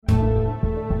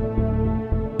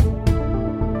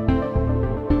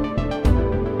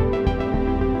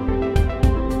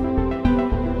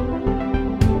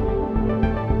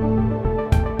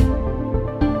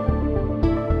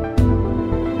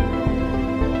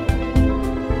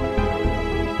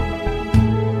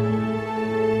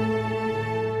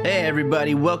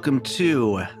everybody. Welcome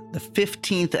to the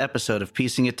 15th episode of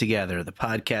Piecing It Together, the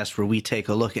podcast where we take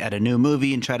a look at a new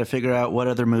movie and try to figure out what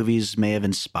other movies may have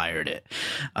inspired it.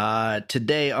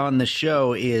 Today on the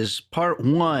show is part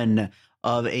one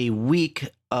of a week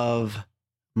of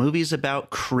movies about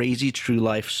crazy true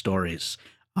life stories.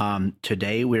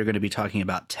 Today we're going to be talking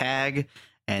about Tag,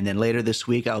 and then later this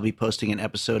week I'll be posting an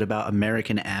episode about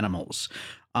American Animals.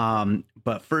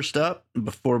 But first up,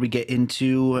 before we get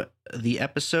into the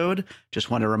episode, just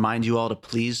want to remind you all to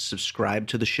please subscribe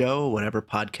to the show, whatever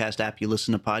podcast app you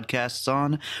listen to podcasts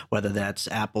on, whether that's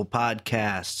Apple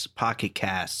Podcasts, Pocket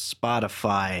Casts,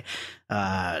 Spotify,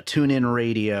 TuneIn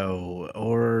Radio,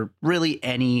 or really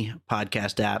any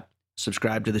podcast app.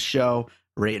 Subscribe to the show,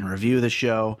 rate and review the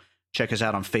show. Check us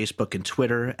out on Facebook and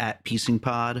Twitter at Piecing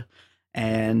Pod,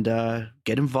 and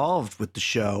get involved with the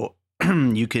show.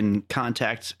 You can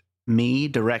contact me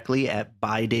directly at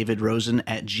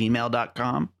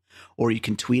bydavidrosen@gmail.com, or you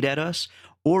can tweet at us,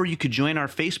 or you could join our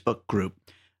Facebook group,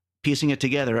 Piecing It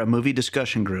Together, a movie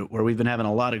discussion group where we've been having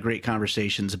a lot of great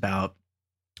conversations about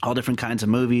all different kinds of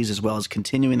movies, as well as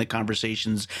continuing the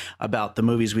conversations about the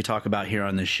movies we talk about here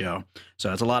on this show.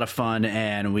 So it's a lot of fun,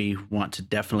 and we want to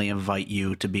definitely invite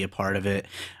you to be a part of it.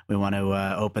 We want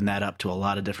to open that up to a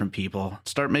lot of different people.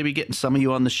 Start maybe getting some of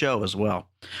you on the show as well.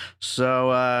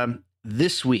 So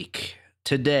this week,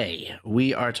 today,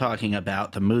 we are talking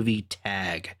about the movie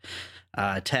Tag.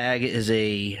 Tag is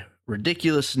a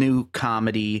ridiculous new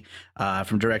comedy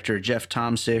from director Jeff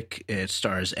Tomsic. It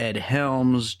stars Ed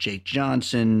Helms, Jake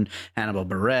Johnson, Hannibal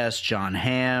Buress, John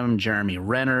Hamm, Jeremy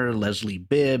Renner, Leslie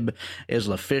Bibb,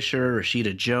 Isla Fisher,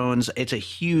 Rashida Jones. It's a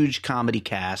huge comedy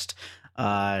cast,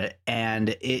 and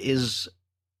it is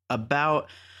about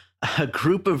a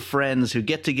group of friends who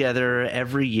get together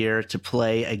every year to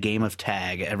play a game of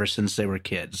tag ever since they were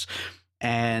kids.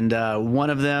 And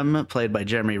one of them, played by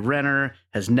Jeremy Renner,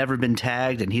 has never been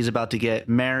tagged, and he's about to get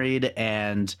married,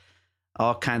 and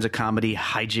all kinds of comedy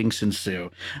hijinks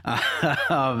ensue.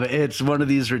 It's one of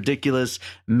these ridiculous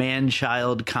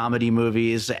man-child comedy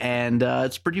movies, and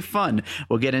it's pretty fun.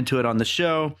 We'll get into it on the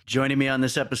show. Joining me on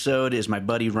this episode is my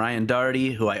buddy Ryan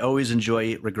Doherty, who I always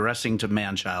enjoy regressing to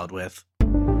man-child with.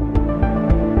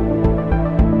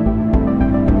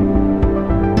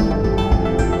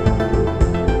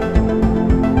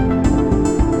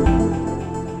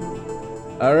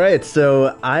 All right,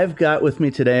 so I've got with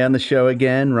me today on the show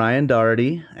again Ryan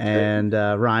Doherty. And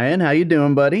Ryan, how you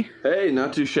doing, buddy? Hey,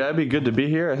 not too shabby. Good to be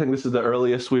here. I think this is the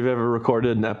earliest we've ever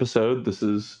recorded an episode. This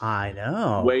is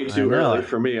way too early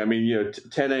for me. I mean,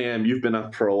 10 a.m. You've been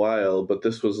up for a while, but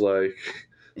this was like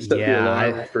set the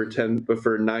alarm for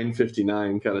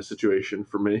 9:59 kind of situation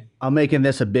for me. I'm making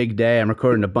this a big day. I'm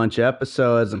recording a bunch of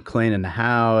episodes. I'm cleaning the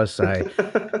house. I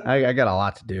got a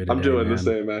lot to do today. I'm doing the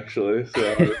same, actually.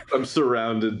 So I'm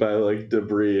surrounded by like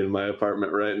debris in my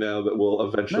apartment right now that will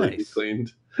eventually be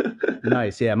cleaned.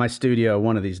 Nice. Yeah, my studio,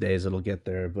 one of these days it'll get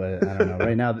there, but I don't know.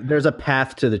 Right now, there's a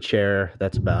path to the chair.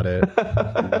 That's about it.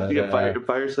 But,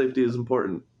 fire safety is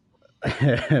important.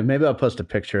 Maybe I'll post a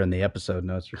picture in the episode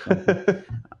notes or something.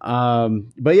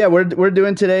 But yeah, we're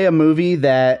doing today a movie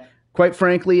that, quite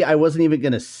frankly, I wasn't even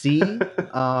going to see.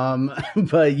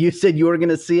 But you said you were going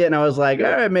to see it, and I was like,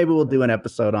 all right, maybe we'll do an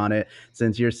episode on it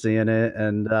since you're seeing it.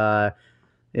 And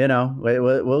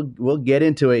we'll get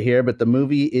into it here. But the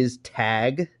movie is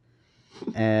Tag,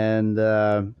 and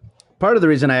part of the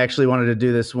reason I actually wanted to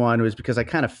do this one was because I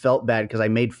kind of felt bad because I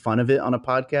made fun of it on a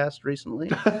podcast recently.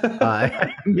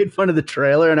 I made fun of the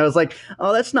trailer, and I was like,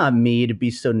 oh, that's not me to be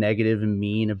so negative and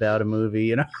mean about a movie.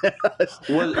 You know?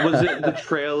 was it the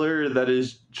trailer that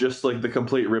is just like the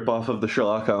complete ripoff of the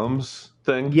Sherlock Holmes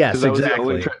thing? Yes,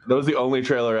 exactly. That was the only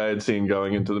trailer I had seen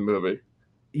going into the movie.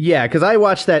 Yeah, because I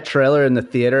watched that trailer in the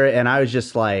theater, and I was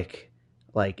just like,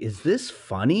 is this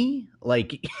funny?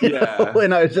 Like, you know?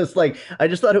 And I was just like, I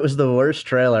just thought it was the worst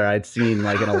trailer I'd seen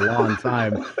like in a long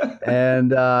time.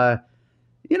 And, the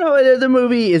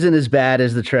movie isn't as bad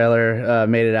as the trailer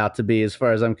made it out to be, as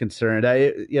far as I'm concerned.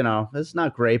 It's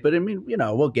not great, but I mean,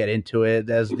 we'll get into it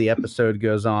as the episode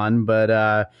goes on.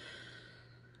 But,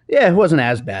 it wasn't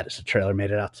as bad as the trailer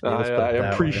made it out to be. I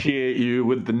appreciate you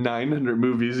with the 900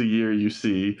 movies a year you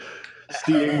see.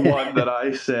 Seeing one that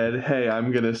I said, hey,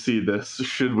 I'm going to see this.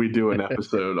 Should we do an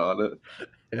episode on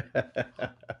it?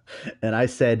 And I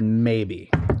said, maybe.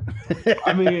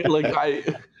 I mean,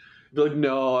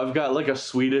 no, I've got like a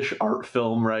Swedish art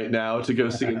film right now to go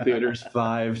see in theaters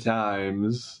 5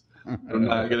 times. I'm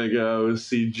not going to go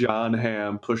see John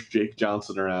Hamm push Jake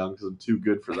Johnson around because I'm too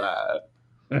good for that.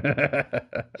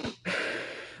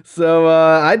 So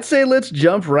I'd say let's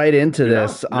jump right into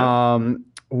this.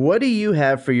 What do you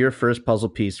have for your first puzzle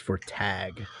piece for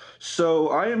Tag? So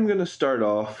I am going to start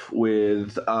off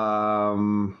with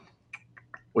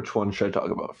which one should I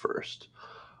talk about first?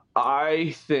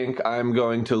 I think I'm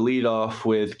going to lead off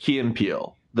with Key and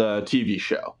Peele, the TV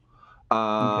show.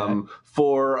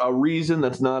 For a reason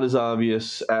that's not as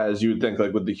obvious as you would think,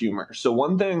 like with the humor. So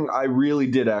one thing I really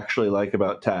did actually like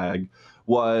about Tag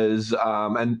was,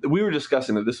 and we were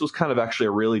discussing that this was kind of actually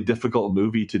a really difficult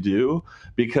movie to do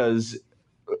because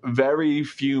very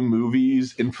few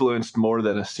movies influenced more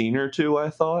than a scene or two, I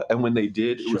thought. And when they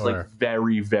did, it was like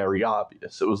very, very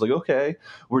obvious. It was like, okay,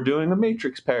 we're doing a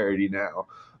Matrix parody now.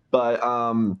 But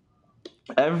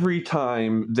every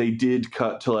time they did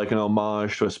cut to like an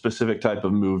homage to a specific type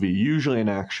of movie, usually an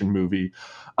action movie,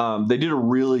 they did a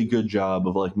really good job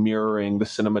of like mirroring the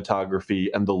cinematography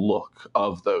and the look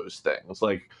of those things.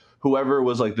 Like whoever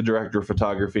was like the director of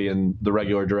photography and the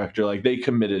regular director, like they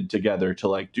committed together to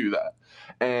like do that.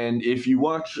 And if you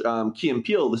watch Key and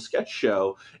Peele, the sketch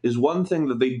show, is one thing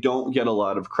that they don't get a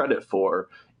lot of credit for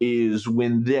is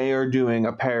when they are doing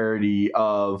a parody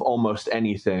of almost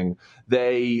anything,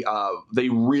 they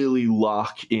really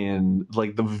lock in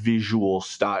like the visual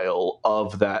style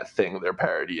of that thing they're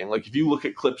parodying. Like if you look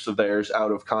at clips of theirs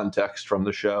out of context from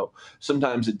the show,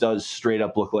 sometimes it does straight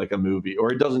up look like a movie,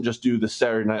 or it doesn't just do the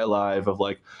Saturday Night Live of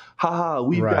like, haha,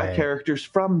 we've got characters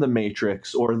from the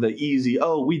Matrix, or the easy,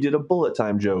 oh, we did a bullet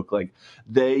time joke. Like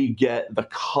they get the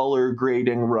color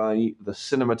grading right, the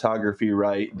cinematography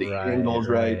right, the angles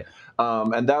right.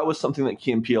 And that was something that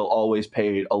Key and Peele always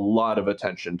paid a lot of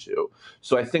attention to.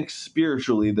 So I think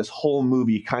spiritually, this whole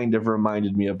movie kind of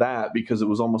reminded me of that because it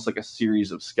was almost like a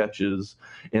series of sketches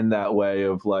in that way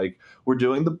of like, we're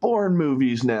doing the Bourne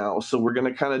movies now, so we're going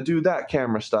to kind of do that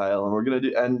camera style, and we're going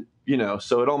to do, and you know,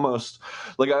 so it almost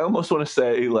like I almost want to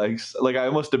say like I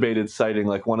almost debated citing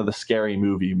like one of the Scary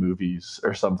Movie movies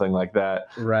or something like that.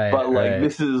 Right. But like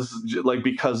this is like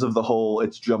because of the whole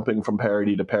it's jumping from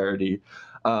parody to parody.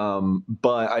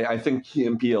 But I think Key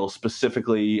and Peele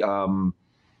specifically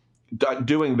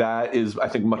doing that is, I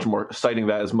think, much more citing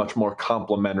that as much more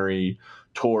complimentary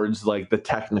towards like the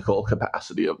technical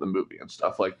capacity of the movie and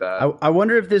stuff like that. I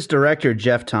wonder if this director,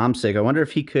 Jeff Tomsik, I wonder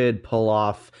if he could pull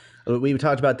off, we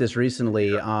talked about this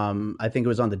recently. I think it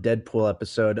was on the Deadpool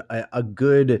episode, a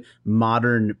good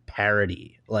modern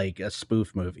parody, like a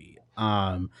spoof movie.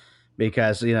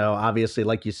 Because, you know, obviously,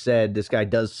 like you said, this guy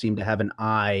does seem to have an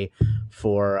eye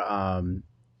for,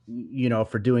 you know,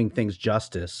 for doing things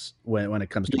justice when it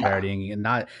comes to parodying and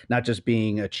not just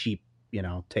being a cheap, you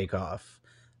know, takeoff.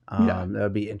 That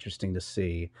would be interesting to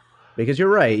see, because you're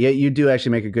right. Yeah, you do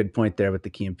actually make a good point there with the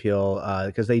Key and Peele,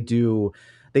 because they do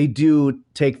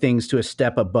take things to a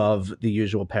step above the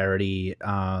usual parody,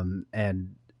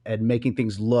 and making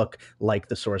things look like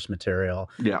the source material.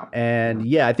 Yeah. And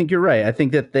yeah, I think you're right. I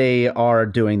think that they are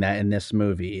doing that in this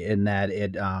movie, in that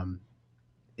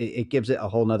it gives it a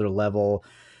whole nother level.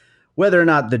 Whether or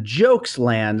not the jokes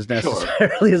lands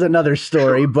necessarily is another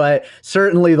story, but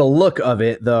certainly the look of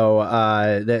it, though,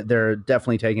 they're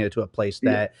definitely taking it to a place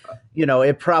that, you know,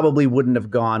 it probably wouldn't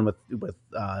have gone with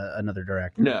another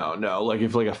director. No, like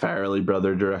if like a Farrelly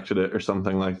brother directed it or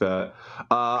something like that.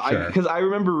 Because I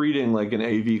remember reading like an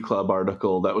AV Club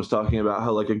article that was talking about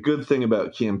how like a good thing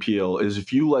about Key and Peele is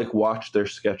if you like watch their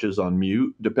sketches on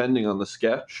mute, depending on the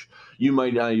sketch, you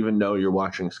might not even know you're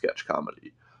watching sketch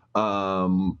comedy.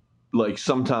 Like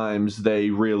sometimes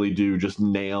they really do just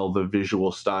nail the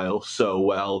visual style so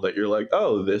well that you're like,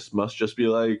 oh, this must just be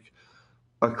like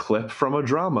a clip from a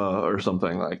drama or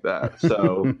something like that.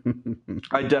 So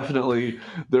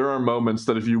there are moments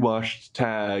that if you watched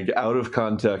Tag out of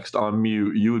context on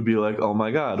mute, you would be like, oh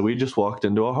my God, we just walked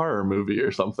into a horror movie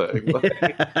or something. Like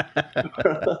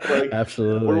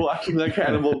absolutely. We're watching like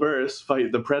Hannibal Buress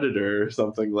fight the Predator or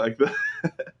something like that.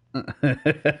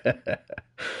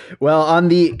 Well, on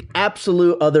the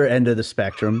absolute other end of the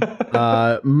spectrum,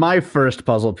 my first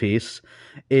puzzle piece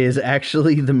is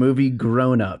actually the movie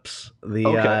Grown Ups, the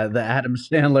Adam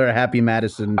Sandler, Happy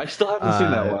Madison. I still haven't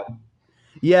seen that one.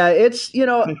 Yeah, it's, you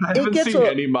know, I haven't seen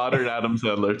any modern Adam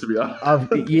Sandler, to be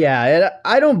honest. Yeah,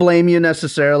 I don't blame you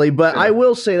necessarily, but I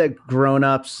will say that Grown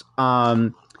Ups,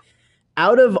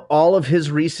 out of all of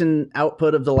his recent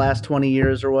output of the last 20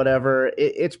 years or whatever,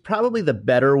 it's probably the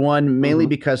better one, mainly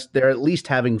because they're at least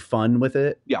having fun with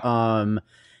it. Yeah.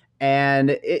 And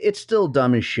it's still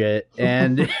dumb as shit.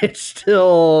 And it's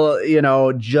still, you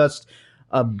know, just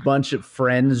a bunch of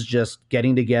friends just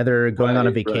getting together, going on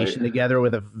a vacation together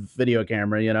with a video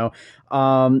camera, you know.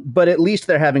 But at least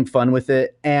they're having fun with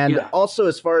it. And also,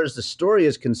 as far as the story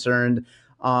is concerned,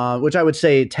 which I would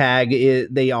say Tag,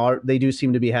 they do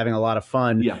seem to be having a lot of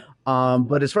fun. Yeah.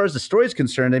 But as far as the story is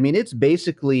concerned, I mean, it's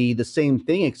basically the same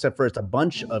thing, except for it's a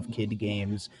bunch of kid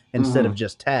games instead of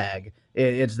just tag.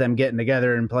 It's them getting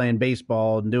together and playing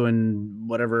baseball and doing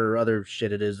whatever other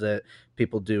shit it is that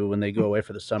people do when they go away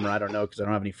for the summer. I don't know, because I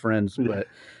don't have any friends, but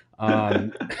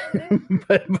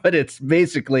but it's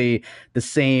basically the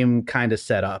same kind of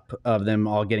setup of them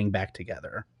all getting back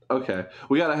together. Okay,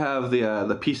 we got to have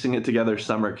the piecing it together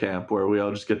summer camp where we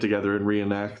all just get together and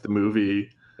reenact the movie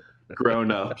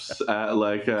grown-ups at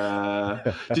like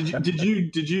did you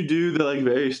do the like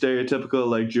very stereotypical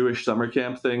like Jewish summer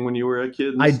camp thing when you were a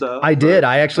kid and stuff? I did.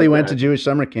 I actually went to Jewish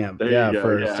summer camp. There you go.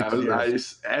 For 6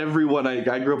 years. Everyone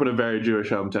I grew up in a very Jewish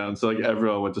hometown, so like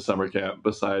everyone went to summer camp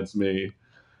besides me.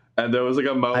 And there was like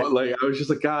a moment, like I was just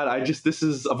like, God, this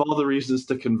is, of all the reasons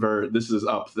to convert, this is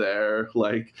up there.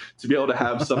 Like to be able to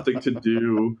have something to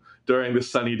do during the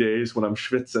sunny days when I'm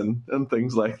schwitzing and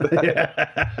things like that.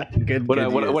 Yeah. When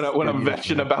I'm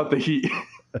vetching about the heat.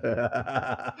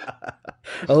 A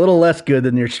little less good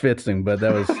than your schwitzing, but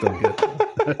that was still good.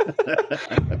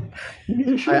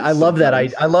 I love that.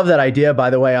 I love that idea. By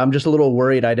the way, I'm just a little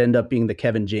worried I'd end up being the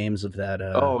Kevin James of that.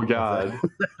 Oh God.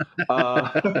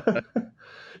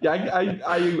 Yeah,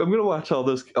 I'm gonna watch all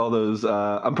those.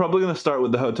 I'm probably gonna start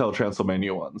with the Hotel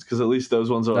Transylvania ones because at least those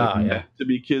ones are meant to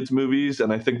be kids movies,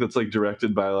 and I think that's like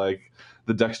directed by like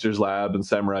the Dexter's Lab and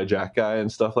Samurai Jack guy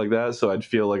and stuff like that. So I'd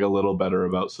feel like a little better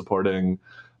about supporting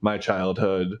my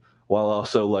childhood while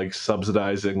also like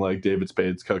subsidizing like David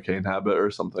Spade's cocaine habit or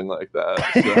something like that.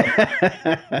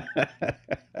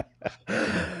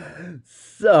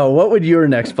 So what would your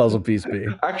next puzzle piece be?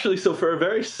 Actually, so for a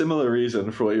very similar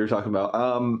reason for what you're talking about,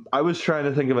 I was trying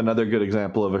to think of another good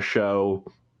example of a show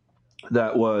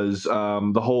that was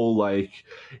the whole like,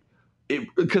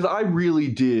 because I really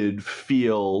did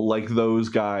feel like those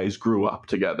guys grew up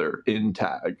together in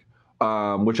tag.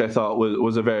 Which I thought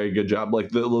was a very good job. Like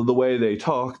the way they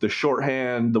talk, the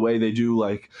shorthand, the way they do,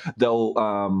 like they'll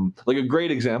like a great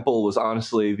example was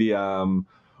honestly the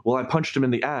well, I punched him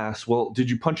in the ass. Well, did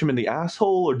you punch him in the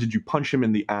asshole or did you punch him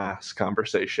in the ass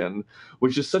conversation?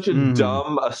 Which is such a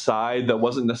dumb aside that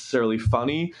wasn't necessarily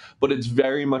funny, but it's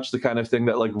very much the kind of thing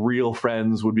that like real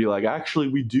friends would be like, actually,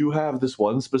 we do have this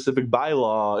one specific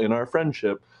bylaw in our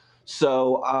friendship.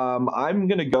 So I'm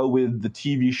going to go with the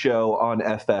TV show on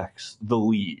FX, The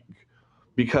League,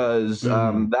 because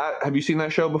have you seen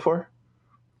that show before?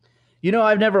 You know,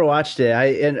 I've never watched it.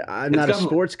 I'm not a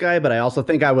sports guy, but I also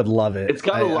think I would love it. It's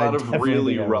got a lot of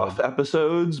really rough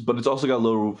episodes, but it's also got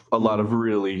a lot of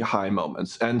really high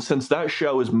moments. And since that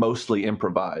show is mostly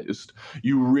improvised,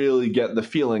 you really get the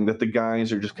feeling that the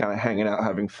guys are just kind of hanging out,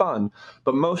 having fun.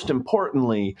 But most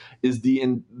importantly, is the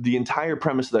entire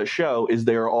premise of that show is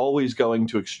they are always going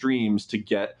to extremes to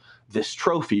get this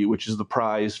trophy, which is the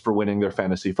prize for winning their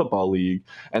fantasy football league.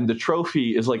 And the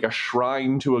trophy is like a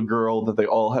shrine to a girl that they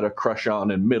all had a crush on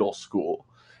in middle school.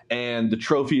 And the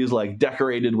trophy is like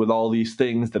decorated with all these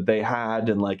things that they had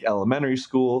in like elementary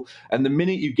school. And the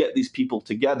minute you get these people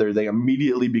together, they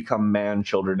immediately become man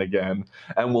children again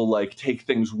and will like take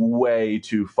things way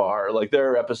too far. Like there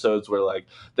are episodes where like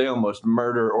they almost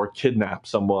murder or kidnap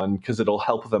someone because it'll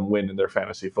help them win in their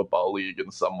fantasy football league in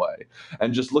some way.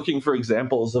 And just looking for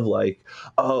examples of like,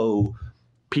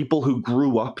 people who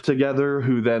grew up together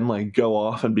who then like go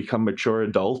off and become mature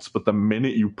adults, but the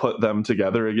minute you put them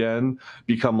together again,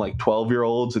 become like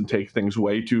 12-year-olds and take things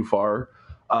way too far.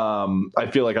 I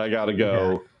feel like I got to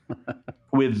go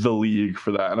with The League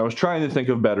for that. And I was trying to think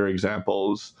of better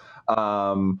examples.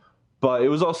 But it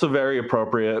was also very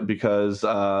appropriate because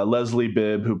Leslie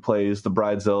Bibb, who plays the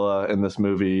Bridezilla in this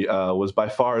movie, was by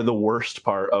far the worst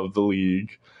part of The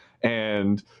League.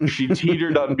 And she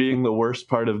teetered on being the worst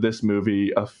part of this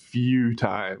movie a few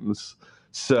times.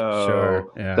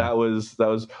 So that was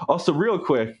also real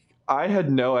quick. I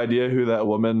had no idea who that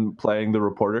woman playing the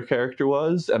reporter character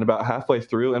was. And about halfway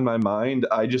through in my mind,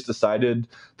 I just decided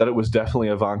that it was definitely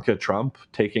Ivanka Trump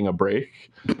taking a break,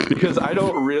 because I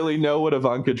don't really know what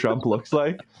Ivanka Trump looks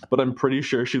like, but I'm pretty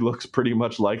sure she looks pretty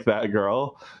much like that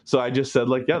girl. So I just said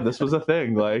like, yeah, this was a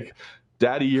thing. Like,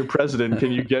 Daddy, you're president.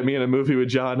 Can you get me in a movie with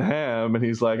Jon Hamm? And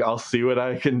he's like, I'll see what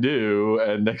I can do.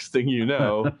 And next thing you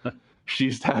know,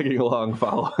 she's tagging along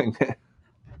following it.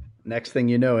 Next thing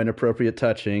you know, inappropriate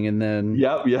touching, and then...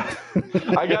 Yep.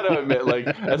 I got to admit, like,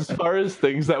 as far as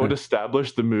things that would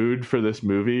establish the mood for this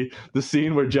movie, the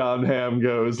scene where Jon Hamm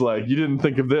goes, like, you didn't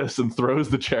think of this, and throws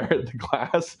the chair at the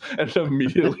glass, and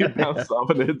immediately bounces off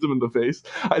and hits him in the face.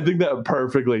 I think that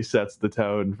perfectly sets the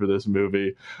tone for this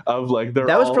movie. Of like,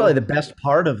 that was probably the best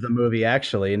part of the movie,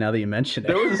 actually, now that you mention it.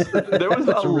 There was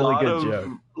a really lot of joke.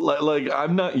 like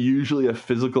I'm not usually a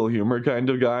physical humor kind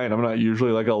of guy, and I'm not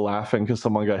usually like a laughing because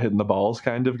someone got hit in the balls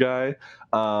kind of guy.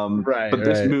 But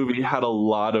this movie had a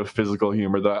lot of physical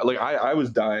humor that like I was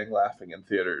dying laughing in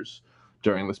theaters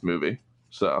during this movie.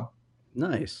 So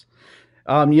nice.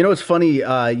 You know, it's funny.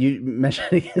 You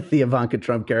mentioned the Ivanka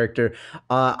Trump character.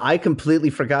 I completely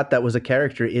forgot that was a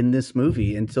character in this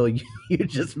movie until you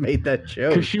just made that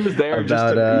joke. Because she was there about,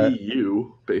 just to be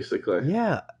you, basically.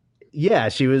 Yeah,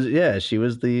 she was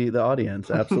the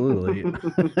audience, absolutely.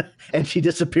 And she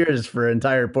disappears for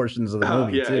entire portions of the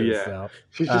movie too. Yeah. So,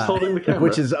 she's just holding the camera,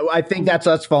 which is, I think that's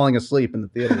us falling asleep in the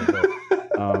theater.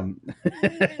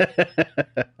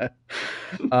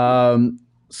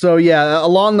 So yeah,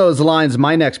 along those lines,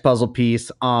 my next puzzle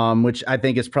piece, which I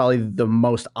think is probably the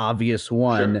most obvious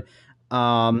one,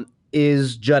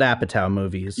 is Judd Apatow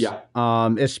movies. Yeah.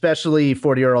 Especially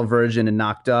 40-Year-Old Virgin and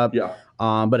Knocked Up. Yeah.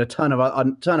 But a ton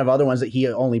of other ones that he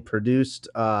only produced,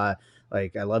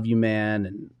 like I Love You Man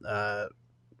and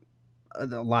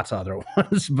lots of other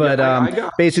ones. But I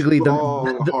got basically the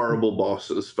Horrible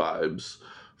Bosses vibes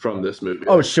from this movie.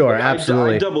 Oh, sure, like,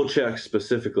 absolutely. I double checked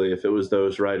specifically if it was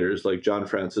those writers like John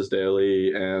Francis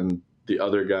Daley and the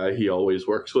other guy he always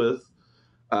works with.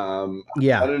 I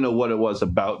don't know what it was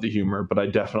about the humor, but I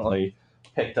definitely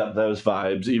picked up those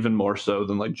vibes even more so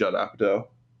than like Judd Apatow.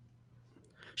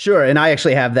 Sure, and I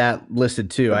actually have that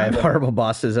listed too. I have Horrible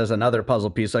Bosses as another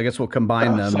puzzle piece, so I guess we'll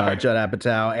combine them, Judd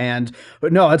Apatow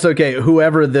but no, it's okay.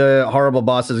 Whoever the Horrible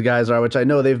Bosses guys are, which I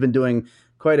know they've been doing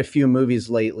quite a few movies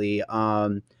lately.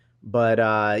 But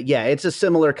it's a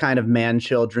similar kind of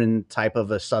man-children type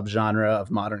of a subgenre of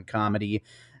modern comedy,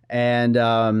 and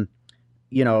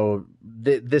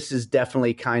this is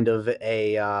definitely kind of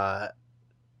a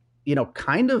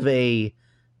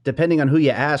depending on who you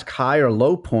ask, high or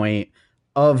low point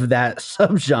of that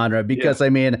subgenre, because I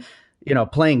mean,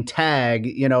 playing tag,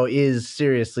 is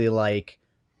seriously like,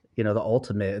 the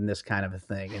ultimate in this kind of a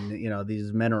thing. And,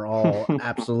 these men are all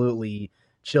absolutely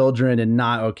children and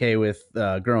not okay with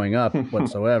growing up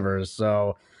whatsoever.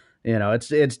 So,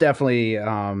 it's definitely,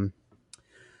 a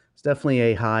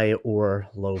high or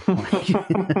low point.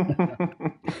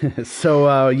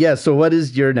 So what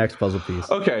is your next puzzle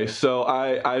piece? Okay, so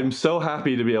I'm so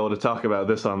happy to be able to talk about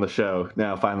this on the show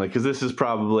now, finally, because this is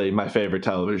probably my favorite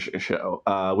television show,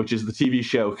 which is the TV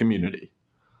show Community.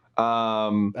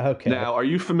 Okay. Now, are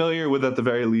you familiar with, at the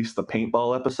very least, the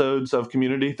paintball episodes of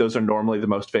Community? Those are normally the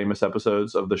most famous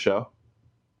episodes of the show.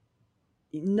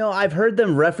 No, I've heard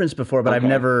them referenced before, but I've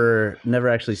never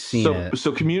actually seen it.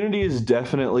 So Community is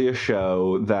definitely a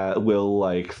show that will,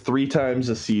 like, 3 times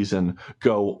a season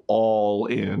go all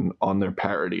in on their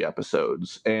parody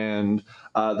episodes. And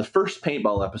the first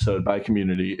paintball episode by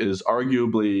Community is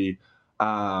arguably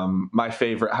my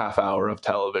favorite half hour of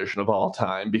television of all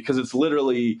time, because it's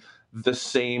literally the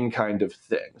same kind of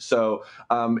thing. So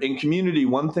in Community,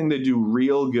 one thing they do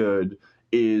real good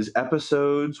is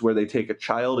episodes where they take a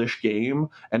childish game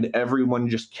and everyone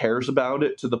just cares about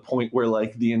it to the point where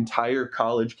like the entire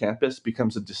college campus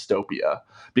becomes a dystopia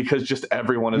because just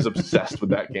everyone is obsessed with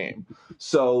that game.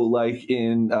 So like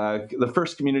in the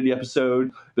first Community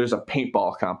episode, there's a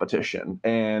paintball competition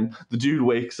and the dude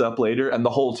wakes up later and the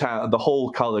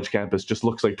whole college campus just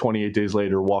looks like 28 Days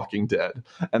Later, Walking Dead.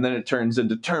 And then it turns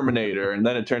into Terminator, and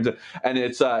then it turns and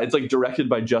it's like directed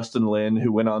by Justin Lin,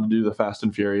 who went on to do the Fast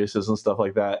and Furiouses and stuff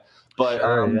like that. But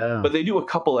but they do a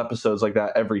couple episodes like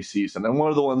that every season. And one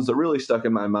of the ones that really stuck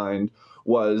in my mind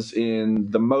was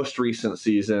in the most recent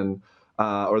season,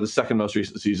 or the second most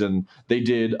recent season, they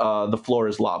did the Floor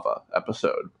is Lava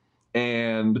episode.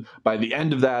 And by the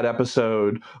end of that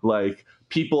episode, like,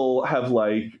 people have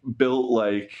like built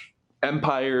like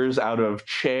empires out of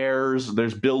chairs.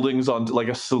 There's buildings on like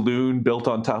a saloon built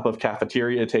on top of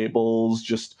cafeteria tables,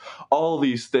 just all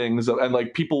these things. And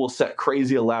like people will set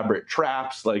crazy elaborate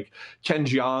traps. Like Ken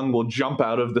Jeong will jump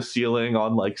out of the ceiling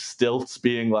on like stilts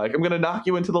being like, I'm going to knock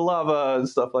you into the lava and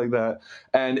stuff like that.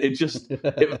 And it just,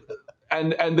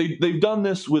 and they've done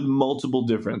this with multiple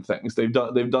different things. They've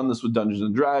done this with Dungeons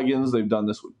and Dragons. They've done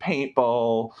this with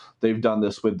paintball. They've done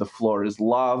this with The Floor is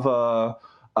Lava.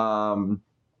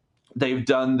 They've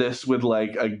done this with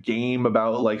like a game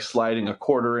about like sliding a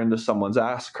quarter into someone's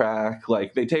ass crack.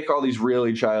 Like they take all these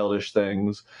really childish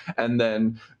things and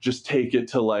then just take it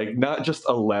to like not just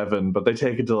 11, but they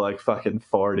take it to like fucking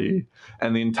 40,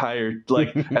 and the entire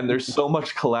like and there's so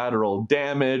much collateral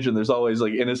damage, and there's always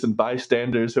like innocent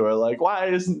bystanders who are like, why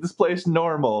isn't this place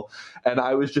normal? And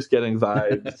I was just getting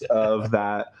vibes of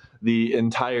that the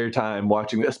entire time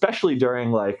watching, especially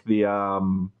during like the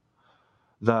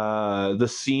the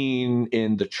scene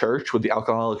in the church with the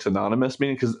Alcoholics Anonymous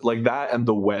meeting, because like that and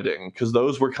the wedding, because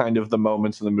those were kind of the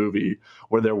moments in the movie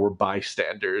where there were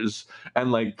bystanders,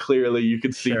 and like clearly you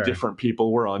could see different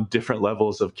people were on different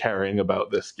levels of caring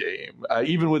about this game,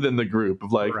 even within the group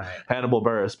of like Hannibal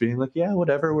Buress being like, yeah,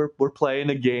 whatever, we're playing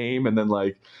a game, and then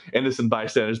like innocent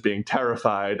bystanders being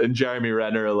terrified, and Jeremy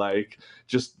Renner like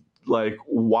just like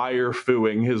wire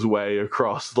fooing his way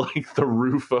across like the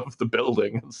roof of the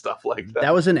building and stuff like that.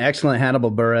 That was an excellent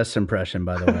Hannibal Buress impression,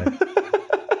 by the way.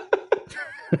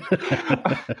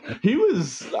 He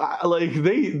was like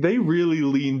they really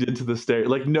leaned into the stage.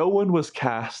 Like no one was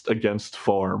cast against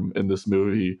form in this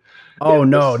movie. Oh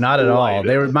no, not at all.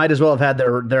 They might as well have had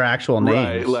their actual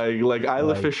names. Right, like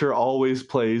Isla Fisher always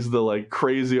plays the like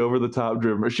crazy over the top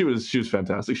drummer. She was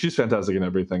fantastic. She's fantastic in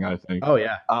everything, I think. Oh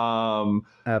yeah.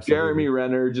 Absolutely.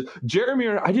 Jeremy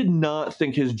Renner, I did not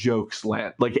think his jokes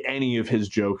any of his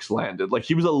jokes landed. Like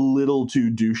he was a little too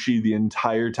douchey the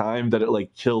entire time that it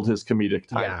like killed his comedic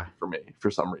timing for me for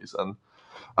some reason.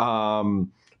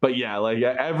 But yeah, like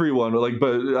everyone, like,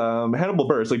 but Hannibal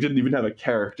Buress like didn't even have a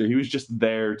character. He was just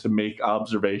there to make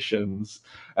observations.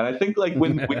 And I think like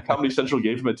when Comedy Central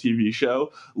gave him a TV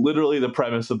show, literally the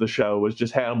premise of the show was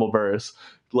just Hannibal Buress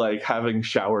like having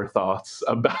shower thoughts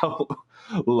about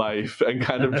life and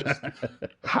kind of just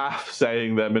half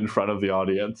saying them in front of the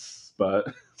audience.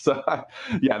 But so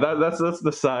that's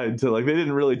the side to like they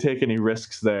didn't really take any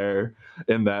risks there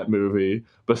in that movie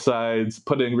besides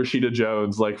putting Rashida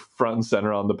Jones like front and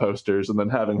center on the posters and then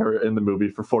having her in the movie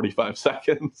for 45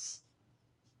 seconds.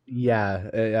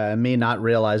 Yeah, I may not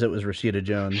realize it was Rashida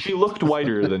Jones. She looked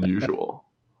whiter than usual.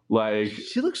 Like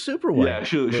she looked super white. Yeah,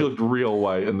 she looked real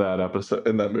white in that episode,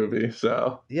 in that movie.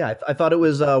 So yeah, I thought it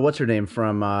was what's her name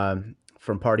from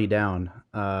Party Down.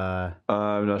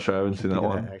 I'm not sure. I haven't seen that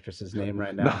one. Actress's name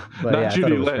right now. But not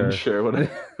Judy Lynch or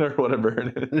whatever her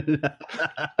name.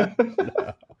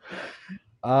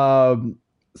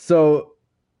 So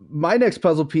my next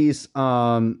puzzle piece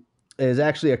is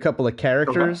actually a couple of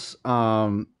characters,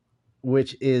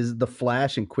 which is the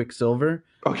Flash and Quicksilver.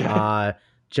 Okay.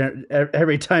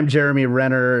 Every time Jeremy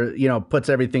Renner, puts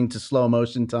everything to slow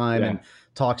motion time and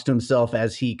talks to himself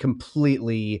as he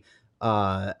completely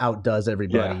outdoes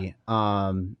everybody.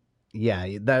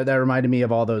 That reminded me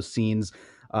of all those scenes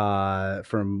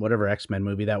from whatever X-Men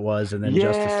movie that was, and then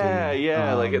Justice League.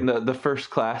 Like in the First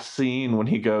Class scene when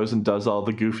he goes and does all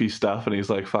the goofy stuff and he's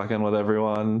like fucking with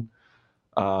everyone.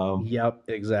 Yep,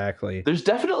 exactly. There's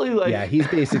definitely like he's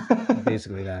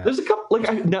basically that. There's a couple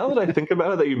like now that I think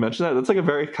about it, that you mentioned that's like a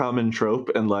very common trope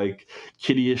in like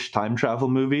kiddie-ish time travel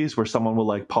movies where someone will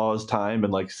like pause time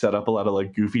and like set up a lot of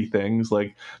like goofy things.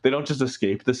 Like they don't just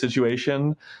escape the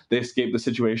situation, they escape the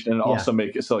situation and also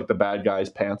make it so like the bad guy's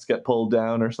pants get pulled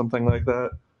down or something like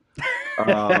that.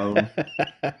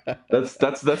 That's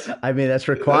I mean that's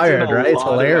required, right? It's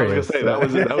hilarious. I was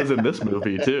gonna say that was in this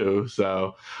movie too.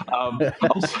 So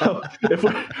also if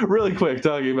we're really quick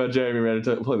talking about Jeremy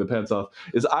Renner pulling the pants off,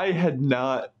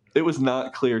 it was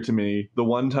not clear to me the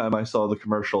one time I saw the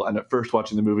commercial and at first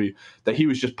watching the movie that he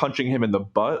was just punching him in the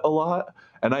butt a lot.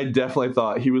 And I definitely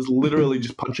thought he was literally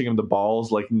just punching him in the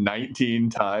balls like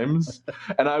 19 times.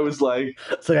 And I was like...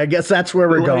 So I guess that's where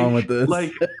we're going with this.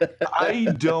 Like, I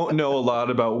don't know a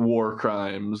lot about war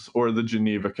crimes or the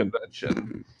Geneva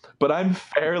Convention, but I'm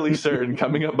fairly certain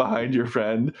coming up behind your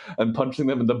friend and punching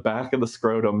them in the back of the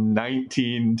scrotum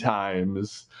 19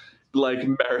 times like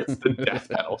merits the death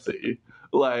penalty.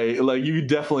 Like you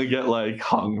definitely get like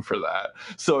hung for that.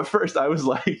 So at first I was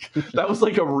like, that was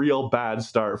like a real bad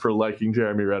start for liking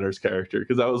Jeremy Renner's character,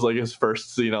 because that was like his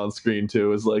first scene on screen too. It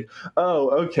was like,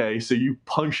 oh, okay, so you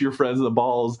punch your friends in the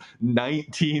balls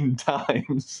 19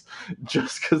 times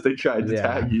just because they tried to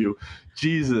tag you.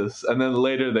 Jesus. And then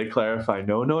later they clarify,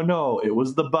 no, it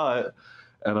was the butt.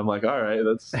 And I'm like, all right,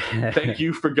 thank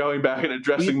you for going back and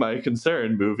addressing my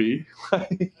concern, movie.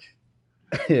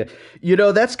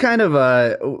 That's kind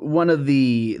of one of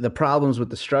the problems with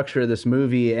the structure of this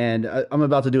movie, and I'm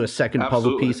about to do a second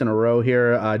puzzle piece in a row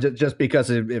here, just because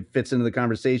it fits into the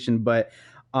conversation. But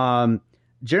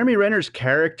Jeremy Renner's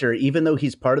character, even though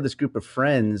he's part of this group of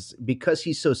friends, because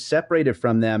he's so separated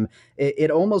from them,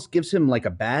 it almost gives him like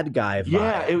a bad guy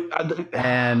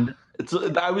vibe.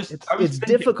 It's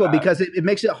difficult because it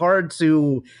makes it hard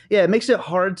to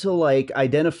like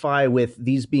identify with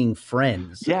these being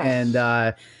friends. Yes.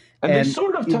 And they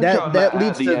sort of touch on that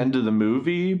at the end of the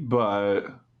movie, but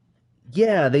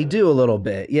they do a little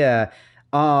bit.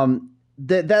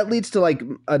 That leads to like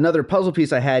another puzzle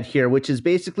piece I had here, which is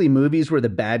basically movies where the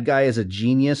bad guy is a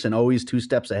genius and always two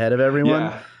steps ahead of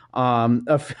everyone.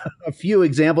 A few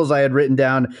examples I had written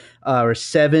down are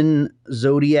Seven,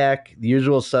 Zodiac, The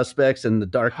Usual Suspects, and The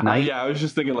Dark Knight. Yeah, I was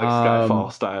just thinking like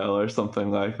Skyfall style or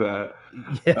something like that.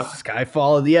 Yes,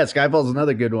 Skyfall. Yeah, Skyfall's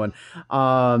another good one.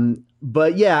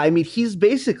 But yeah, I mean, he's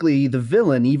basically the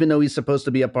villain, even though he's supposed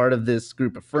to be a part of this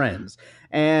group of friends.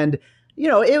 And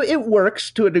it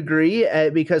works to a degree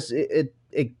because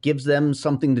it gives them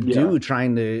something to do,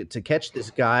 trying to catch this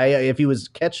guy. If he was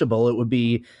catchable, it would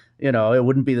be, it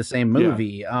wouldn't be the same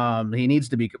movie. He needs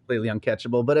to be completely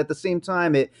uncatchable, but at the same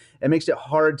time, it makes it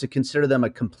hard to consider them a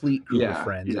complete group of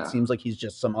friends. It seems like he's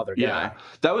just some other guy.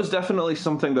 That was definitely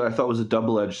something that I thought was a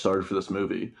double-edged sword for this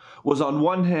movie. Was on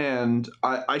one hand,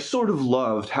 I sort of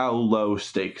loved how low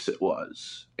stakes it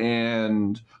was,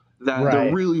 and that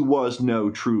there really was no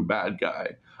true bad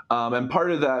guy. And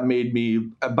part of that made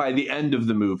me, by the end of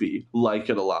the movie, like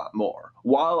it a lot more.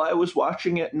 While I was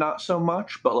watching it, not so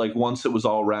much, but like once it was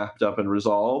all wrapped up and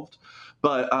resolved.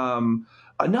 But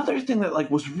another thing that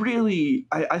like was really,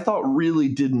 I thought really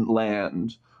didn't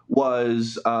land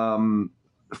was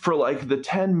for like the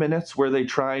 10 minutes where they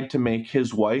tried to make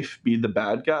his wife be the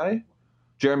bad guy,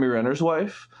 Jeremy Renner's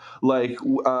wife, like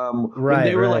when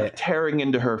they were like tearing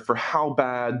into her for how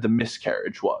bad the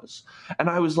miscarriage was. And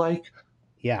I was like,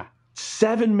 yeah.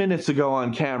 7 minutes ago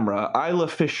on camera, Isla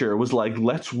Fisher was like,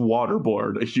 let's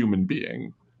waterboard a human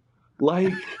being.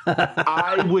 Like,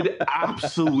 I would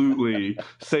absolutely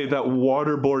say that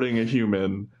waterboarding a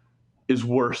human is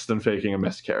worse than faking a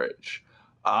miscarriage.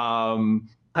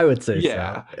 I would say so.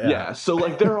 Yeah. So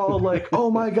like they're all like, oh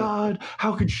my God,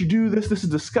 how could she do this? This is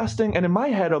disgusting. And in my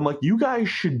head, I'm like, you guys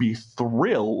should be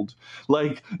thrilled.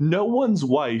 Like, no one's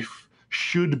wife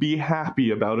should be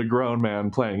happy about a grown man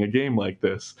playing a game like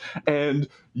this. And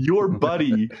your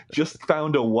buddy just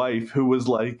found a wife who was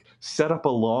like set up a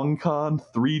long con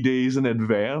 3 days in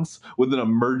advance with an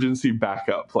emergency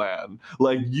backup plan.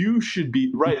 Like, you should be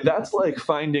right. That's like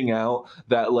finding out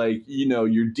that like,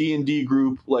 your D&D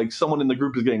group, like someone in the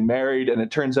group is getting married and it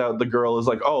turns out the girl is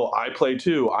like, oh, I play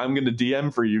too. I'm going to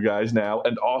DM for you guys now.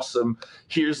 And awesome.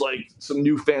 Here's like some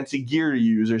new fancy gear to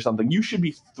use or something. You should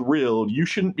be thrilled. You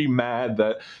shouldn't be mad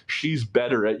that she's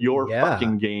better at your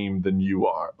fucking game than you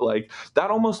are. Like,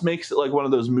 that almost makes it like one of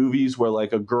those movies where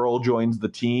like a girl joins the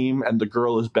team and the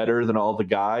girl is better than all the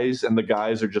guys and the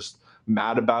guys are just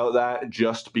mad about that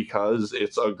just because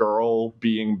it's a girl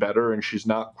being better and she's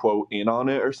not, quote, in on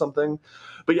it or something.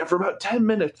 But yeah, for about 10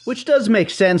 minutes. Which does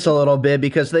make sense a little bit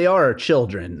because they are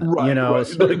children, right.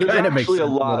 So it kind of makes sense. There's actually a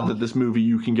lot that this movie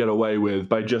you can get away with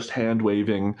by just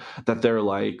hand-waving that they're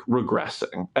like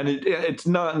regressing. And it's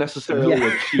not necessarily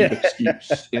a cheap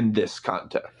excuse in this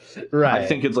context. Right. I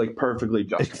think it's like perfectly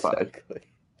justified. Exactly.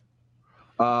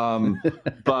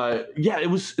 But yeah, it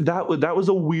was that was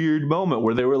a weird moment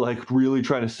where they were like really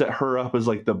trying to set her up as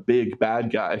like the big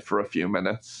bad guy for a few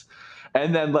minutes.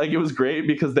 And then like it was great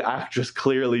because the actress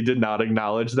clearly did not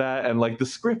acknowledge that, and like the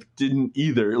script didn't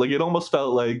either. Like, it almost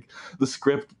felt like the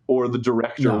script or the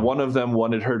director, one of them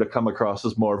wanted her to come across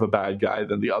as more of a bad guy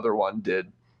than the other one did.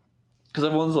 Because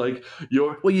everyone's like,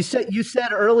 Well, you said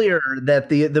earlier that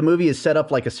the movie is set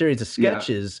up like a series of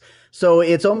sketches, so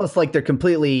it's almost like they're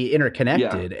completely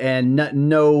interconnected, and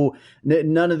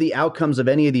none of the outcomes of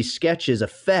any of these sketches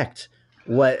affect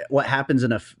what happens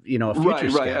in a future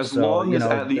sketch. As long as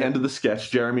at the end of the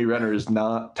sketch Jeremy Renner is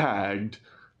not tagged,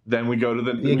 then we go to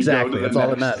the next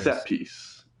set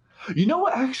piece. You know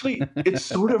what? Actually, it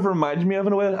sort of reminds me of,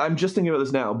 in a way. I'm just thinking about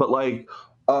this now, but like,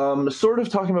 sort of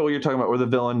talking about what you're talking about, where the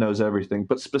villain knows everything,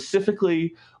 but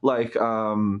specifically like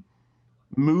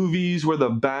movies where the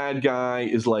bad guy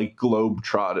is like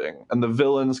globe-trotting and the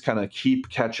villains kind of keep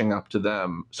catching up to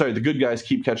them. Sorry, the good guys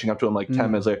keep catching up to them like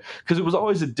 10 minutes later, because it was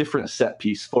always a different set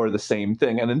piece for the same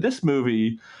thing. And in this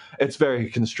movie, it's very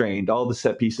constrained. All the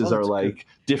set pieces are like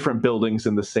different buildings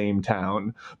in the same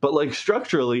town, but like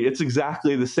structurally, it's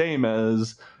exactly the same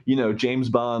as, James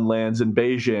Bond lands in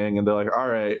Beijing and they're like, all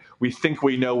right, we think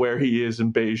we know where he is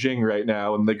in Beijing right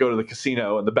now. And they go to the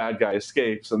casino and the bad guy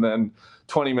escapes. And then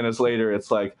 20 minutes later,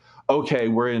 it's like, okay,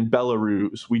 we're in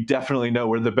Belarus. We definitely know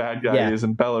where the bad guy is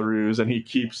in Belarus. And he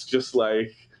keeps just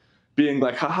like being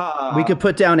like, haha. We could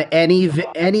put down any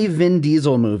Vin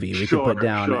Diesel movie. We could put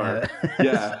down.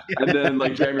 Yeah. And then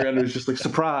like Jeremy Renner is just like,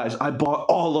 surprise, I bought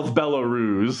all of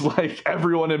Belarus. Like,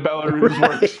 everyone in Belarus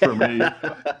works for me.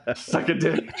 Suck a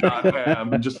dick, John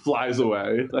Hamm, and just flies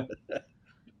away.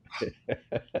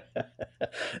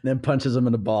 Then punches him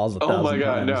in the balls. Oh my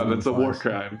God, no, that's a war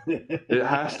crime. It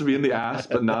has to be in the ass,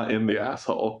 but not in the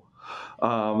asshole.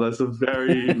 That's a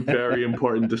very, very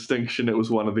important distinction. It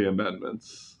was one of the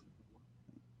amendments.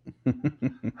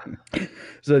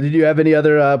 So did you have any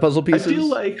other puzzle pieces? I feel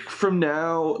like from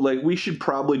now, like we should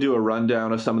probably do a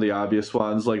rundown of some of the obvious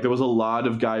ones. Like there was a lot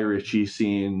of Guy Ritchie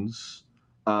scenes,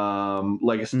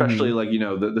 like especially like, you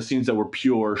know, the scenes that were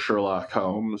pure Sherlock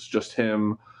Holmes, just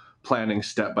him planning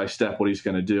step by step what he's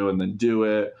going to do and then do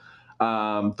it.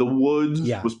 The Woods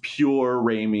was pure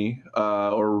Raimi,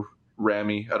 or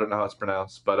Rami, I don't know how it's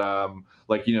pronounced, but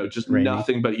like, you know, just Raimi.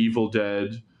 Nothing but Evil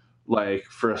Dead, like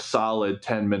for a solid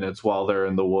 10 minutes while they're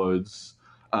in the woods,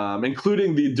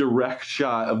 including the direct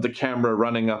shot of the camera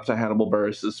running up to Hannibal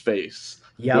Buress's face,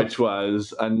 which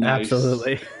was a nice,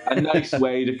 a nice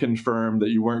way to confirm that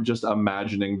you weren't just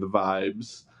imagining the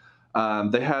vibes.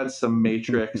 They had some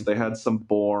Matrix, they had some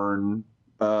Bourne.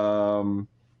 I'm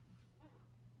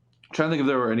trying to think if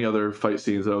there were any other fight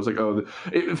scenes that I was like, oh,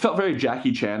 it felt very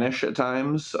Jackie Chan-ish at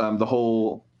times. The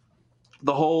whole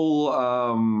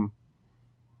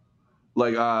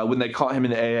like when they caught him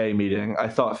in the AA meeting, I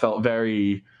thought felt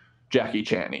very Jackie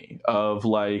Chan-y, of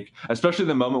like, especially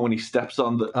the moment when he steps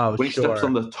on the he steps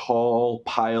on the tall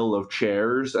pile of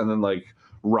chairs and then like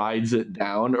rides it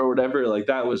down or whatever. Like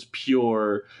that was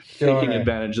pure taking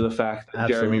advantage of the fact that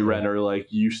Jeremy Renner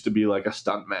like used to be like a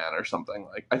stuntman or something.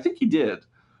 Like I think he did.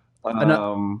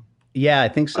 Yeah, I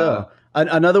think so.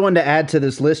 Another one to add to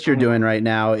this list you're doing right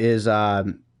now is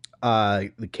the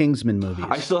Kingsman movies.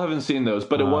 I still haven't seen those,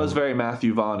 but it was very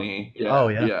Matthew Vaughn-y. Yeah. Oh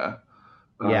yeah.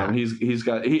 Yeah. He's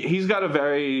got a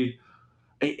very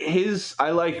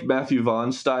I like Matthew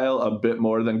Vaughn's style a bit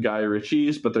more than Guy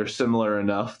Ritchie's, but they're similar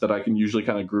enough that I can usually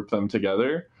kind of group them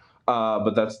together.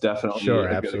 But that's definitely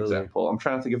a good example. I'm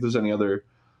trying to think if there's any other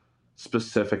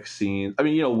specific scenes. I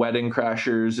mean, you know, Wedding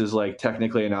Crashers is like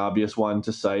technically an obvious one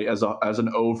to cite as an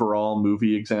overall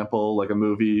movie example, like a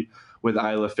movie with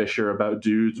Isla Fisher about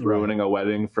dudes ruining a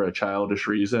wedding for a childish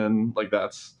reason. Like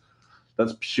that's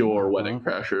pure Wedding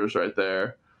Crashers right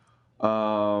there.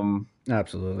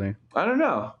 Absolutely. I don't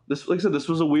know. This, like I said, this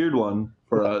was a weird one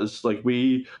for us. Like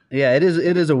it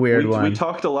is a weird one. We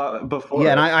talked a lot before.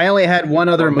 Yeah, and I only had one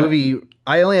other movie.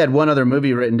 I only had one other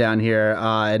movie written down here,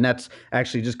 and that's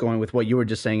actually just going with what you were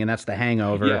just saying, and that's The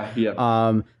Hangover.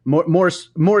 Yeah.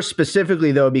 More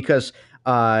specifically though, because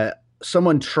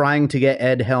someone trying to get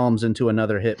Ed Helms into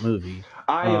another hit movie.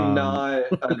 I am not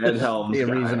an Ed Helms the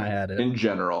guy reason I had it. In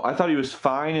general. I thought he was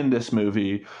fine in this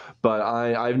movie, but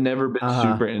I've never been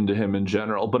super into him in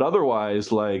general. But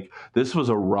otherwise, like, this was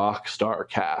a rock star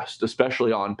cast,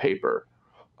 especially on paper.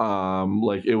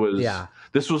 Like, it was... Yeah.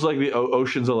 This was like the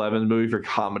Ocean's 11 movie for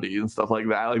comedy and stuff like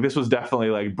that. Like, this was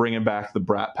definitely, like, bringing back the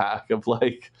Brat Pack of,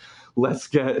 like, let's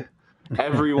get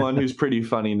everyone who's pretty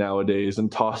funny nowadays and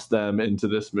toss them into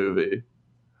this movie.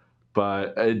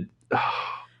 But...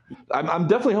 I'm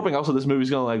definitely hoping also this movie's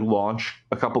gonna like launch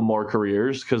a couple more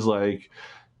careers, because like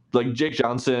Jake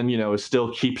Johnson, you know,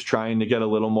 still keeps trying to get a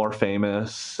little more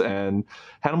famous, and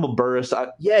Hannibal Buress.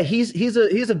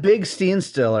 He's a big scene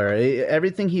stiller.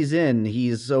 Everything he's in,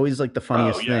 he's always like the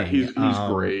funniest thing. He's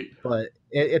great. But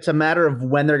it's a matter of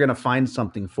when they're gonna find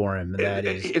something for him.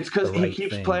 It's because he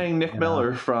keeps playing Nick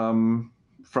Miller from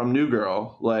New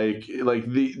Girl, like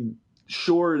the.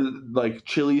 Sure, like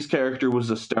Chili's character was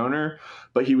a stoner,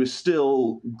 but he was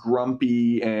still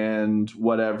grumpy and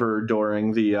whatever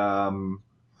during the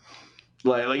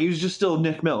like he was just still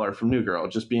Nick Miller from New Girl,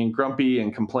 just being grumpy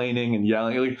and complaining and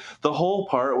yelling. Like the whole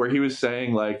part where he was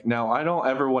saying like, now I don't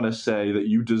ever want to say that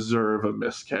you deserve a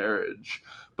miscarriage,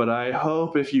 but I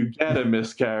hope if you get a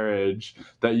miscarriage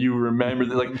that you remember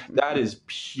that. Like that is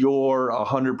pure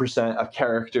 100% a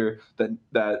character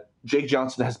that Jake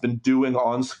Johnson has been doing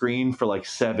on screen for like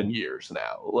 7 years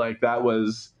now. Like that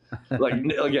was like,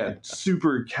 again,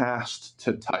 super cast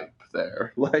to type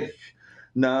there. Like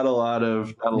not a lot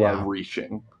of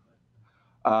reaching.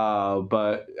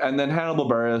 But and then Hannibal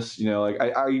Buress, you know, like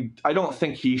I don't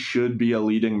think he should be a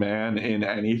leading man in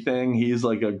anything. He's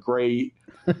like a great,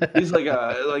 he's like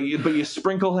but you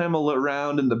sprinkle him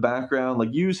around in the background,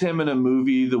 like use him in a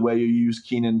movie the way you use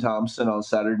Kenan Thompson on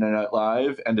Saturday Night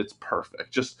Live, and it's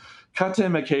perfect. Just cut to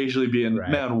him occasionally being,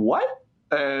 man, what?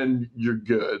 And you're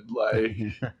good. Like,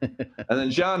 and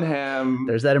then John Hamm.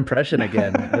 There's that impression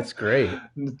again. That's great.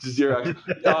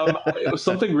 It was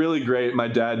something really great my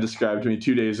dad described to me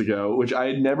 2 days ago, which I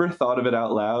had never thought of it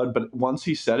out loud, but once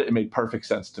he said it, it made perfect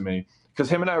sense to me. Because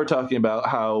him and I were talking about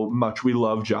how much we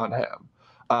love John Hamm.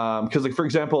 Because, like, for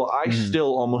example, I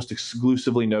still almost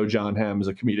exclusively know John Hamm as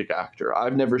a comedic actor.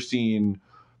 I've never seen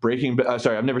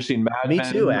I've never seen Mad Men.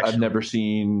 Me too, actually. I've never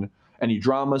seen any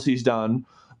dramas he's done.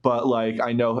 But like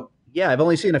I know, I've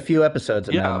only seen a few episodes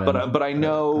of Mad Men. But I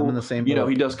know, I'm in the same boat. You know,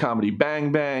 he does Comedy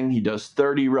Bang Bang, he does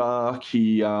 30 Rock,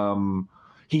 he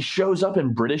he shows up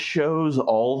in British shows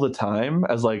all the time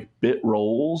as like bit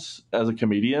roles as a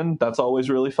comedian. That's always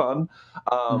really fun.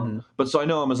 But so I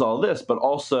know him as all this, but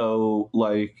also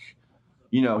like,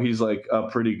 you know, he's like a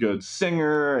pretty good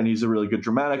singer and he's a really good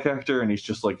dramatic actor and he's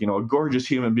just like, you know, a gorgeous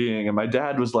human being. And my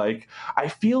dad was like, I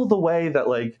feel the way that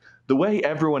like the way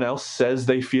everyone else says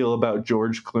they feel about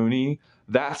George Clooney,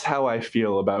 that's how I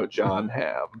feel about Jon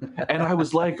Hamm. And I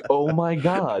was like, oh my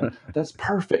God, that's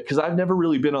perfect. Because I've never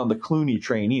really been on the Clooney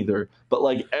train either. But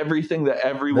like everything that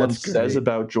everyone says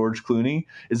about George Clooney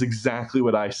is exactly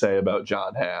what I say about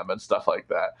Jon Hamm and stuff like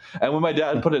that. And when my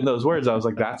dad put it in those words, I was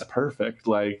like, that's perfect.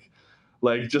 Like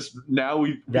just now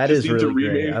we just need to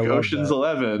remake Ocean's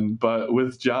 11, but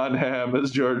with Jon Hamm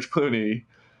as George Clooney.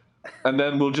 And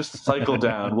then we'll just cycle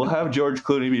down. We'll have George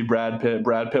Clooney be Brad Pitt.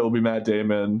 Brad Pitt will be Matt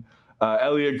Damon.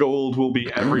 Elliot Gould will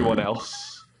be everyone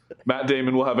else. Matt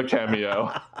Damon will have a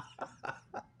cameo.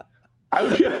 I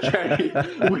would be okay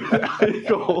with Elliot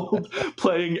Gould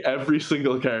playing every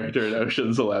single character in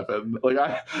Ocean's 11. Like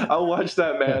I'll watch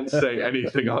that man say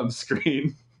anything on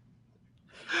screen,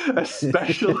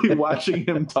 especially watching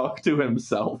him talk to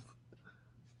himself.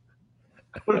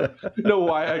 I don't know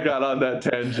why I got on that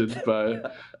tangent,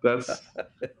 but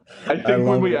I think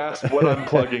when we ask what I'm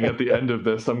plugging at the end of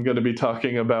this, I'm going to be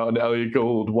talking about an Elliot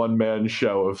Gould one-man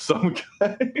show of some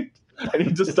kind. I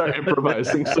need to start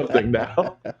improvising something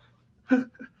now.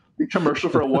 Commercial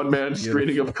for a one-man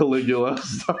screening of Caligula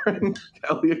starring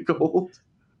Elliot Gould.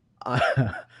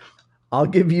 I'll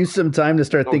give you some time to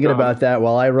start thinking about that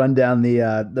while I run down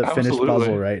the finished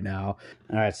puzzle right now.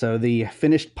 All right, so the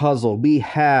finished puzzle, we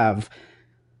have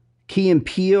Key and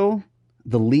Peele,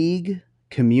 The League,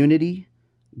 Community,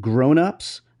 Grown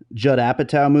Ups, Judd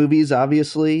Apatow movies,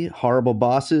 obviously, Horrible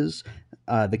Bosses,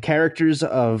 the characters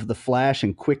of The Flash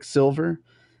and Quicksilver,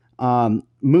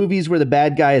 movies where the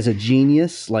bad guy is a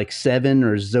genius, like Seven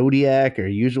or Zodiac or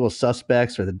Usual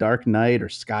Suspects or The Dark Knight or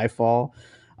Skyfall.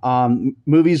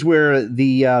 Movies where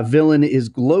the villain is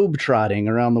globetrotting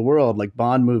around the world, like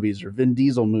Bond movies or Vin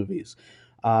Diesel movies.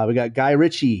 We got Guy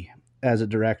Ritchie as a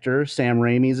director, Sam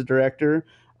Raimi as a director,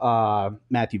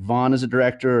 Matthew Vaughn as a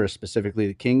director, or specifically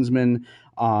The Kingsman.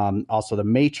 Also The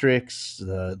Matrix,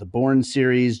 the Bourne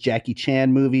series, Jackie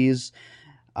Chan movies.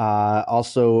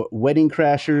 Also Wedding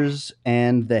Crashers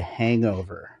and The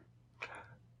Hangover.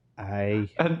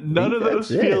 And none of those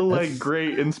feel like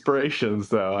great inspirations,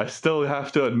 though. I still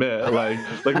have to admit,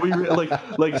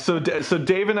 so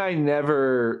Dave and I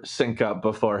never sync up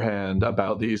beforehand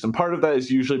about these, and part of that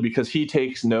is usually because he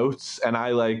takes notes and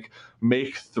I like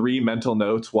make 3 mental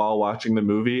notes while watching the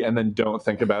movie and then don't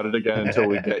think about it again until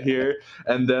we get here.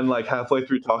 And then like halfway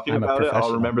through talking about it,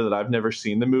 I'll remember that I've never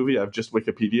seen the movie. I've just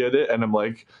Wikipedia'd it and I'm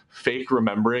like fake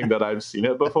remembering that I've seen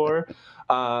it before.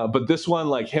 But this one,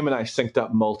 like him and I synced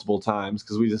up multiple times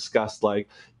because we discussed like,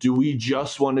 do we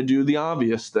just want to do the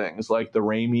obvious things like the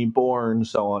Raimi, Bourne,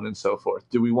 so on and so forth?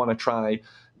 Do we want to try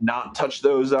not touch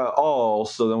those at all?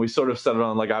 So then we sort of set it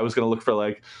on like I was going to look for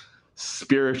like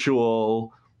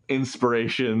spiritual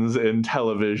inspirations in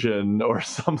television or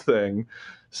something.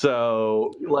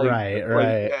 So like,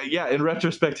 yeah, in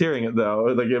retrospect hearing it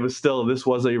though, like this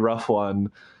was a rough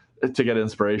one to get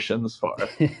inspirations for.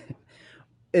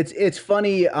 It's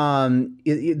funny.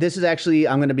 This is actually,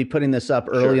 I'm going to be putting this up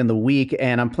early in the week,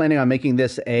 and I'm planning on making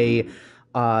this an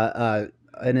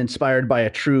inspired by a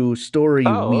true story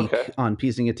week on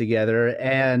piecing it together.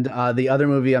 And the other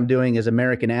movie I'm doing is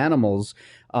American Animals,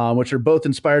 which are both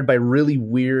inspired by really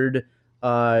weird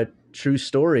true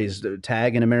stories,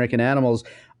 Tag and American Animals.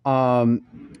 But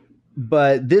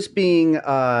this being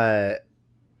a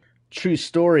true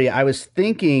story, I was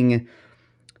thinking,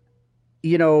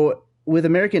 you know, with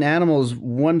American Animals,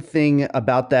 one thing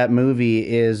about that movie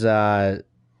is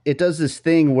it does this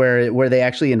thing where they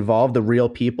actually involve the real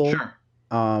people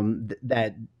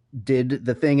that did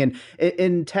the thing. And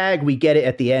in Tag, we get it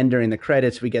at the end during the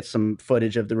credits. We get some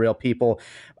footage of the real people.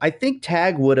 I think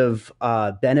Tag would have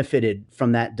benefited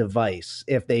from that device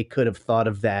if they could have thought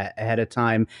of that ahead of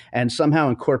time and somehow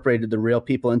incorporated the real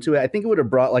people into it. I think it would have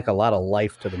brought like a lot of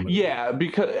life to the movie. Yeah,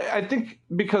 because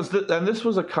and this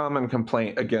was a common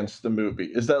complaint against the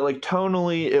movie, is that like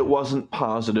tonally it wasn't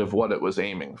positive what it was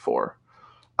aiming for.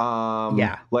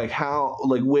 Like how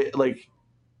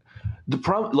the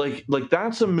problem, like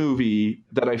that's a movie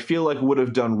that I feel like would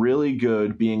have done really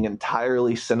good being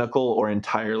entirely cynical or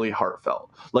entirely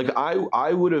heartfelt. Like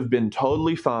I would have been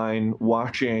totally fine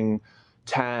watching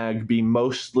Tag be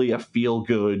mostly a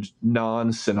feel-good,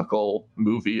 non-cynical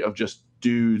movie of just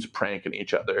dudes pranking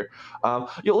each other.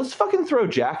 Let's fucking throw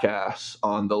Jackass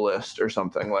on the list or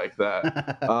something like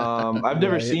that. I've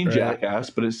never seen Jackass,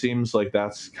 but it seems like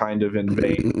that's kind of in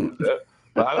vain with it.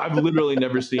 But I've literally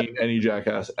never seen any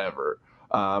Jackass ever.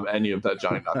 Any of that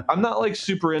Johnny Knoxville. I'm not like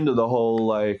super into the whole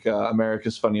like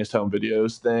America's Funniest Home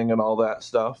Videos thing and all that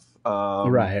stuff.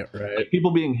 Right. Like,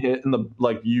 people being hit in the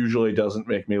like usually doesn't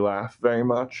make me laugh very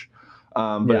much.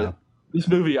 But this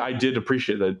movie, I did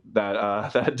appreciate it.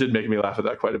 That did make me laugh at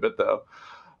that quite a bit, though.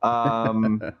 That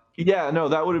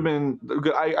would have been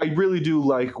good. I really do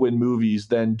like when movies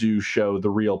then do show the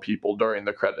real people during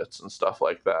the credits and stuff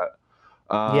like that.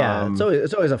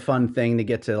 It's always a fun thing to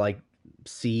get to like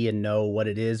see and know what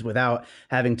it is without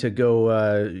having to go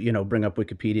bring up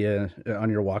Wikipedia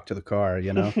on your walk to the car.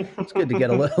 It's good to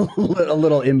get a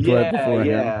little input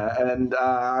beforehand. And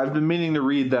I've been meaning to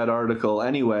read that article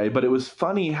anyway, but it was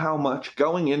funny how much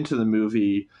going into the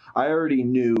movie I already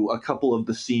knew a couple of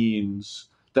the scenes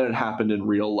that had happened in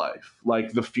real life,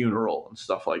 like the funeral and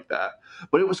stuff like that.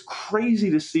 But it was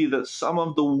crazy to see that some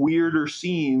of the weirder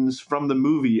scenes from the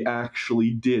movie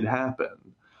actually did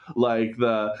happen. Like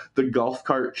the golf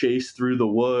cart chase through the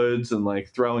woods and like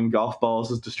throwing golf balls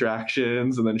as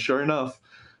distractions. And then sure enough,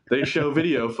 they show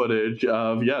video footage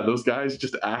of, those guys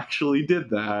just actually did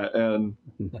that. And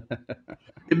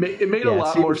it made a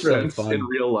lot more sense in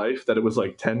real life that it was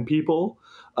like 10 people.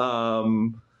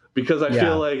 Because I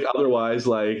feel like otherwise,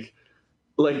 like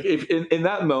if in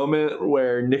that moment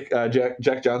where Jake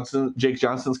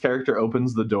Johnson's character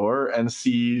opens the door and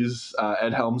sees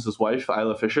Ed Helms' wife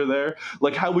Isla Fisher there,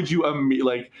 like how would you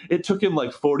it took him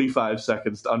like 45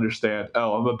 seconds to understand,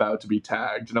 oh, I'm about to be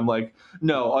tagged, and I'm like,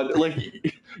 no,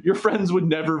 like your friends would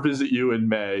never visit you in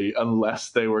May unless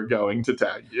they were going to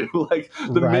tag you. Like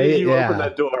the minute you open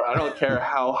that door, I don't care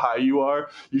how high you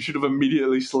are, you should have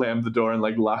immediately slammed the door and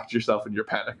like locked yourself in your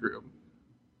panic room.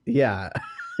 Yeah.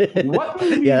 What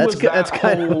movie was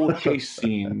that whole chase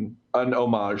scene an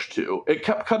homage to? It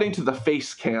kept cutting to the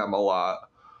face cam a lot.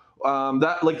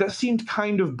 That seemed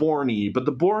kind of Bourne-y, but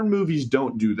the Bourne movies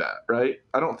don't do that, right?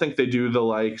 I don't think they do the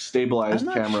like stabilized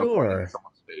camera. Sure.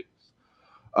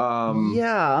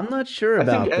 I'm not sure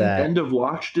about that. I think End of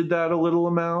Watch did that a little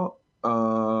amount.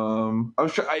 I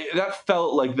was sure that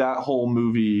felt like that whole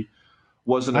movie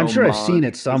was an. I'm sure I've seen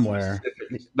it somewhere.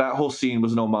 That whole scene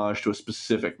was an homage to a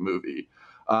specific movie.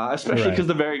 Especially because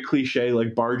the very cliche,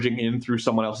 like barging in through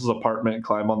someone else's apartment and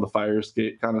climb on the fire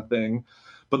escape kind of thing.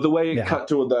 But the way it cut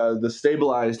to the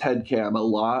stabilized head cam a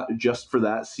lot just for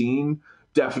that scene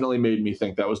definitely made me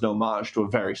think that was an homage to a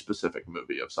very specific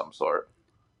movie of some sort.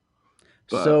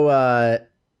 But, so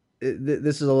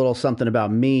this is a little something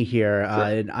about me here.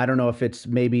 Sure. I don't know if it's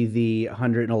maybe the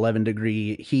 111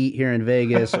 degree heat here in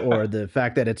Vegas or the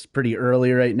fact that it's pretty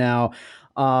early right now.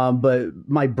 But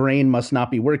my brain must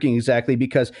not be working exactly,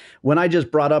 because when I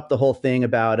just brought up the whole thing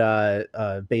about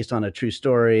based on a true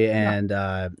story and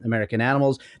American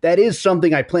Animals, that is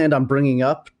something I planned on bringing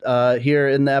up here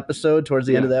in the episode towards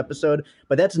the end of the episode.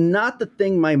 But that's not the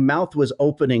thing my mouth was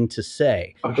opening to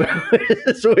say. Okay.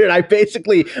 It's weird.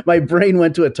 My brain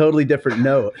went to a totally different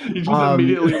note. You just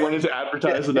immediately wanted to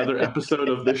advertise another episode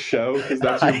of this show because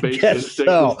that's your base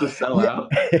instinct was to sell out.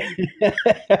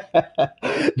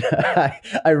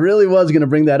 I really was going to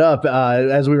bring that up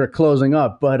as we were closing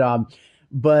up, but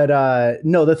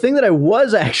no, the thing that I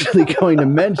was actually going to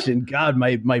mention, God,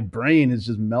 my brain is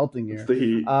just melting here. It's the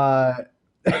heat.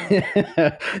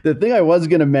 The thing I was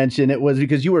going to mention, it was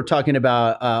because you were talking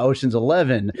about Ocean's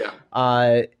 11.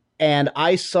 Yeah. And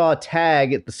I saw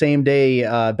Tag at the same day,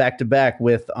 back to back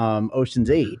with Ocean's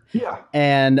 8. Yeah.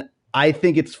 And I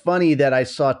think it's funny that I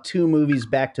saw two movies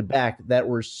back to back that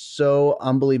were so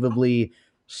unbelievably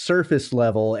surface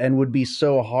level and would be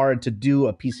so hard to do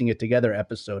a piecing it together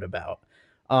episode about.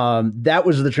 That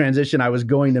was the transition I was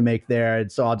going to make there,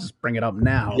 and so I'll just bring it up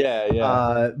now.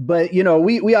 Yeah. But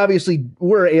we obviously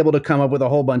were able to come up with a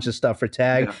whole bunch of stuff for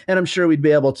Tag, and I'm sure we'd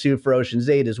be able to for Ocean's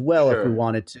 8 as well if we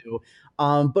wanted to.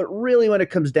 But really, when it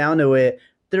comes down to it,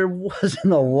 there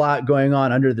wasn't a lot going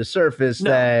on under the surface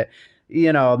that.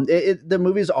 The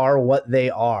movies are what they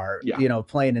are,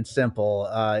 plain and simple,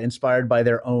 inspired by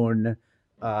their own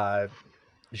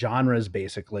genres,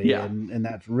 basically. And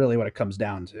that's really what it comes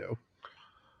down to.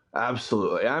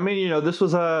 Absolutely. I mean, this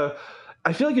was I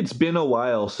feel like it's been a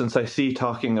while since I've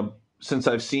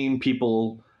seen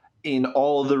people in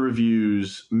all the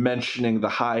reviews mentioning the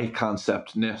high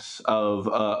conceptness of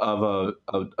a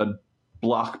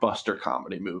blockbuster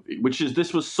comedy movie,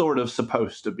 this was sort of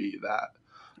supposed to be that.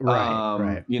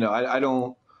 Right. I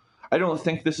don't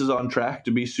think this is on track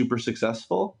to be super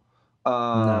successful.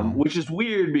 which is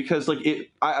weird because like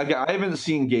I haven't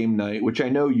seen Game Night, which I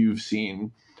know you've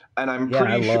seen, and I'm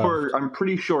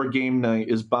pretty sure Game Night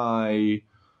is by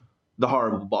the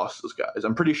Horrible Bosses guys.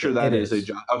 I'm pretty sure that is a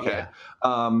job. Okay.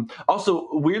 Yeah. Also,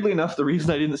 weirdly enough, the reason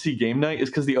I didn't see Game Night is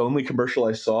because the only commercial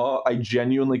I saw, I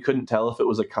genuinely couldn't tell if it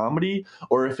was a comedy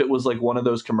or if it was like one of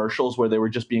those commercials where they were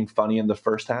just being funny in the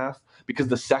first half, because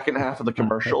the second half of the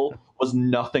commercial was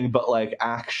nothing but like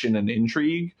action and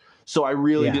intrigue. So I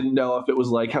really didn't know if it was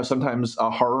like how sometimes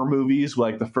horror movies,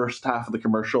 like the first half of the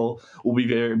commercial will be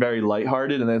very, very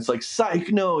lighthearted. And then it's like, psych,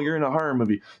 no, you're in a horror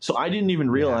movie. So I didn't even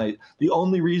realize the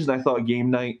only reason I thought Game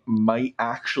Night might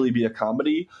actually be a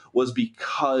comedy was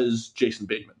because Jason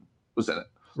Bateman was in it.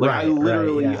 Like I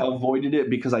literally avoided it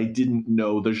because I didn't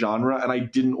know the genre and I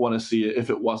didn't want to see it if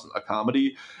it wasn't a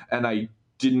comedy. And I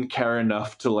didn't care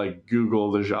enough to like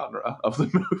Google the genre of the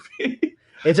movie.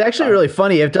 It's actually really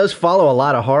funny. It does follow a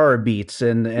lot of horror beats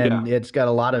and it's got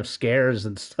a lot of scares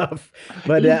and stuff,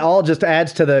 but it all just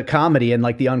adds to the comedy and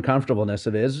like the uncomfortableness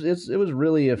of it. It was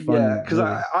really a fun. Yeah, because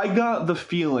I got the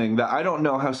feeling that I don't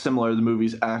know how similar the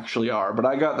movies actually are, but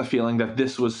I got the feeling that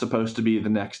this was supposed to be the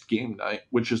next Game Night,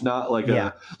 which is not like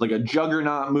a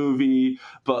juggernaut movie,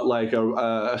 but like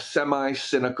a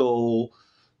semi-cynical,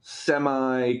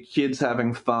 semi-kids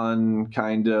having fun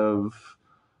kind of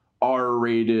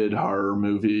R-rated horror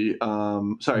movie.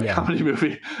 Comedy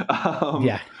movie.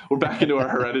 We're back into our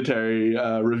Hereditary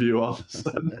review all of a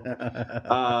sudden.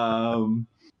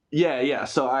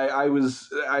 So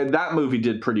that movie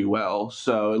did pretty well.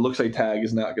 So it looks like Tag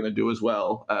is not going to do as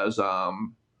well as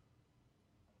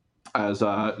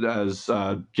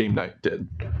Game Night did.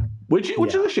 Which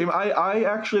is a shame. I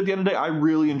actually, at the end of the day, I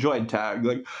really enjoyed Tag.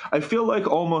 Like, I feel like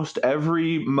almost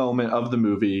every moment of the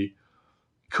movie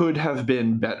could have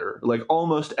been better. Like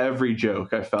almost every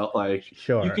joke, I felt like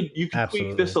you could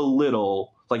tweak this a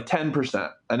little, like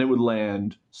 10%, and it would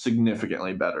land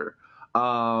significantly better.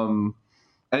 And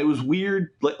it was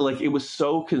weird, like it was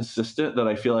so consistent that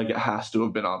I feel like it has to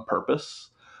have been on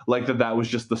purpose, like that was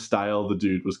just the style the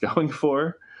dude was going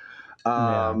for.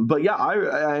 But yeah,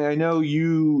 I know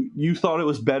you thought it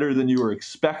was better than you were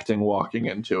expecting walking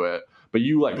into it. But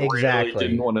you really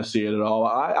didn't want to see it at all.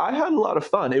 I had a lot of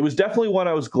fun. It was definitely one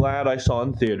I was glad I saw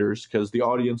in theaters because the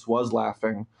audience was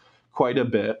laughing quite a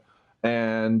bit.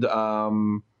 And, I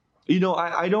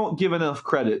don't give enough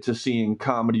credit to seeing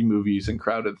comedy movies in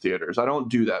crowded theaters. I don't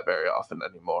do that very often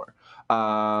anymore.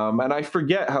 And I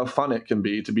forget how fun it can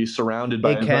be to be surrounded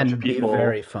by a bunch of people. It can be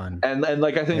very fun. And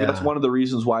like I think that's one of the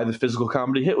reasons why the physical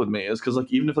comedy hit with me is because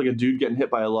like even if like a dude getting hit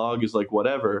by a log is like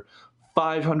whatever,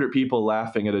 500 people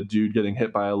laughing at a dude getting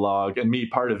hit by a log and me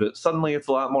part of it, suddenly it's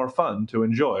a lot more fun to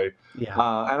enjoy. And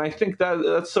I think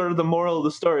that's sort of the moral of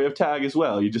the story of Tag as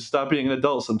well. You just stop being an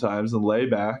adult sometimes and lay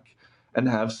back and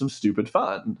have some stupid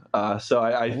fun. So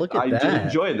I did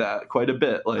enjoy that quite a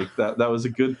bit. Like that was a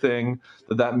good thing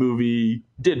that movie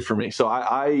did for me. So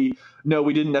I know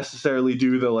we didn't necessarily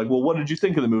do the like, well, what did you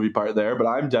think of the movie part there? But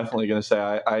I'm definitely going to say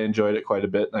I enjoyed it quite a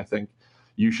bit. And I think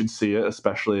you should see it,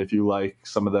 especially if you like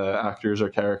some of the actors or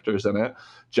characters in it.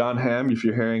 John Hamm, if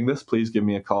you're hearing this, please give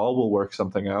me a call. We'll work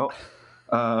something out.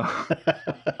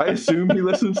 I assume he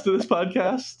listens to this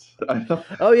podcast.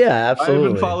 Oh yeah, absolutely. I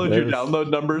haven't followed your download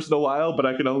numbers in a while, but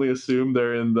I can only assume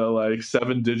they're in the like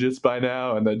 7 digits by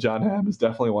now, and that John Hamm is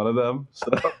definitely one of them.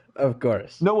 So of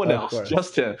course, no one else,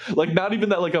 just him. Like not even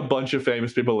that like a bunch of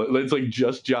famous people. It's like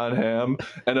just John Hamm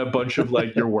and a bunch of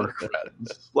like your work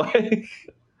friends. Like.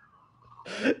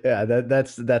 Yeah,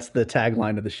 that's the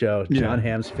tagline of the show. John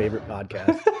Hamm's favorite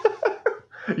podcast.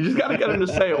 You just gotta get him to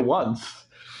say it once.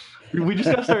 We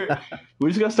just gotta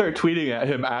start tweeting at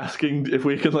him asking if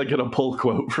we can like get a pull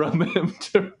quote from him.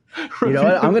 You know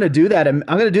what? I'm gonna do that. I'm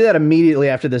gonna do that immediately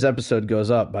after this episode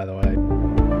goes up. By the way.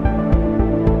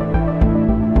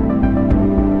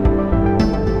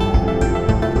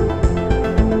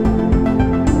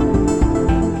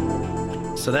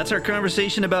 So that's our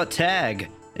conversation about Tag.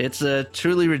 It's a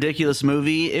truly ridiculous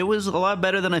movie. It was a lot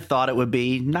better than I thought it would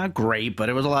be. Not great, but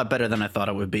it was a lot better than I thought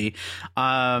it would be.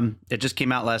 It just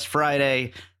came out last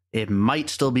Friday. It might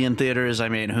still be in theaters. I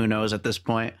mean, who knows at this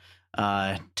point?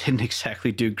 Didn't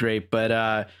exactly do great, but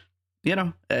I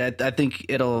think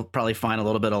it'll probably find a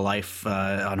little bit of life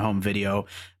on home video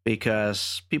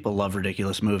because people love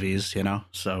ridiculous movies,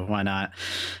 so why not?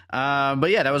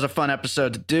 But yeah, that was a fun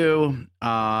episode to do.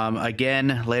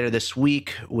 Again, later this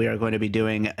week, we are going to be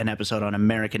doing an episode on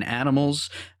American Animals,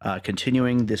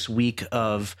 continuing this week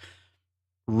of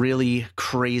really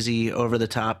crazy,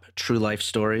 over-the-top true life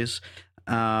stories.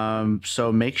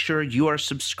 So make sure you are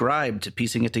subscribed to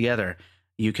Piecing It Together.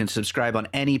 You can subscribe on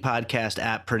any podcast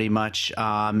app pretty much.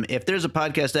 If there's a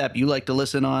podcast app you like to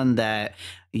listen on that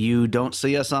you don't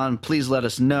see us on, please let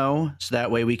us know so that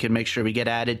way we can make sure we get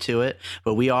added to it.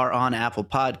 But we are on Apple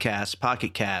Podcasts,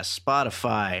 Pocket Casts,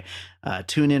 Spotify,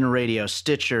 TuneIn Radio,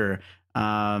 Stitcher,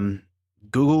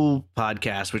 Google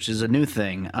Podcasts, which is a new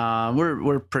thing.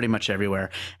 We're pretty much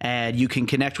everywhere. And you can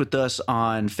connect with us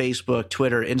on Facebook,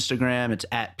 Twitter, Instagram. It's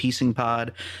at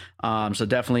PiecingPod. So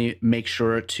definitely make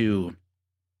sure to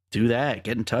do that.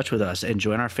 Get in touch with us and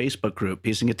join our Facebook group,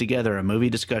 Piecing It Together, a movie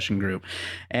discussion group.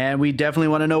 And we definitely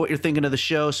want to know what you're thinking of the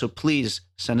show, so please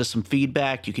send us some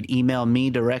feedback. You can email me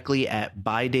directly at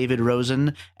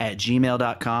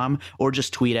bydavidrosen@gmail.com, or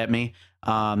just tweet at me,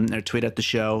 or tweet at the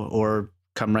show, or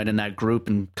come right in that group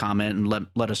and comment and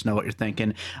let us know what you're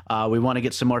thinking. We want to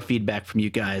get some more feedback from you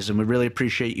guys, and we really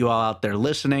appreciate you all out there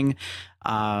listening.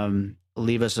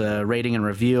 Leave us a rating and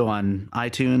review on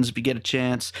iTunes if you get a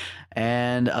chance.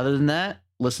 And other than that,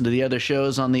 listen to the other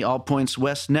shows on the All Points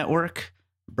West Network,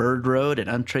 Bird Road and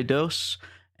Entre Dos.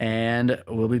 And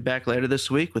we'll be back later this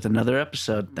week with another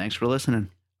episode. Thanks for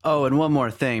listening. Oh, and one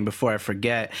more thing before I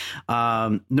forget.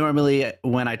 Normally,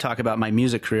 when I talk about my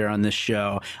music career on this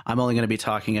show, I'm only going to be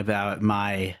talking about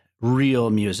my real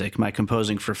music, my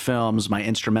composing for films, my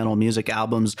instrumental music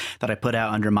albums that I put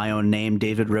out under my own name,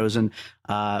 David Rosen.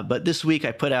 But this week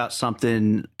I put out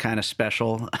something kind of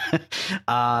special.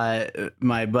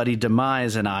 My buddy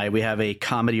Demise and I, we have a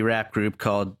comedy rap group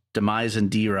called Demise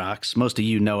and D-Rocks. Most of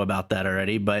you know about that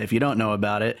already, but if you don't know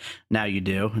about it, now you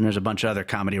do. And there's a bunch of other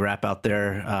comedy rap out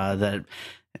there that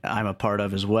I'm a part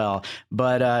of as well.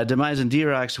 But Demise and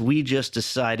D-Rocks, we just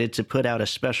decided to put out a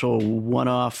special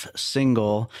one-off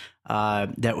single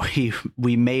that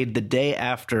we made the day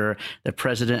after the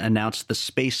president announced the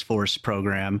Space Force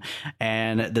program.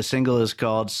 And the single is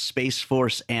called Space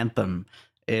Force Anthem.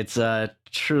 It's a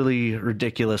truly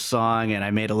ridiculous song, and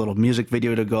I made a little music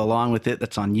video to go along with it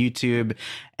that's on YouTube.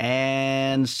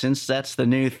 And since that's the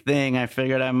new thing, I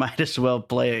figured I might as well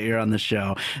play it here on the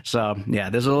show. So, yeah,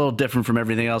 this is a little different from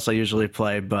everything else I usually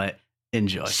play, but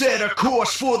enjoy. Set a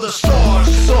course for the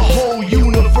stars. The whole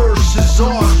universe is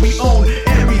ours. We own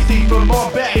everything from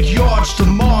our backyards to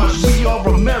Mars. We are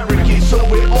Americans, so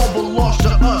it all belongs to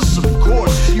us, of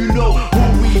course. You know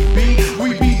who we be.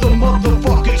 We be the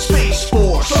motherfucking Space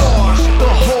Force. Stars. The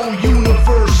whole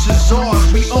universe is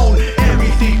ours. We own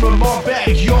everything from our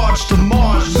backyards to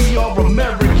Mars. We are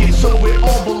Americans, so it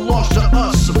all belongs to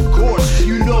us, of course.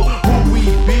 You know who we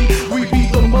be. We be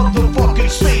the motherfucking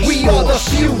Space Force. We are the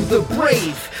few, the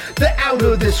brave, the out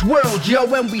of this world,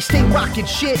 yo, and we stay rocking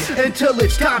shit until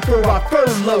it's time for our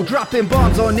furlough. Dropping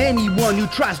bombs on anyone who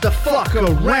tries to fuck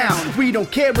around. We don't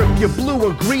care if you're blue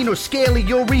or green or scaly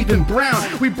or even brown.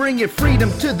 We bringing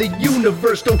freedom to the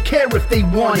universe, don't care if they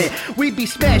want it. We be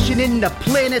smashing into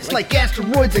planets like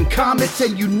asteroids and comets,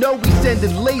 and you know we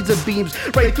sending laser beams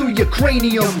right through your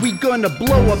cranium. We gonna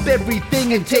blow up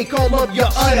everything and take all of your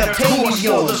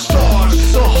unobtainium. The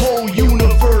stars, the whole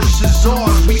universe is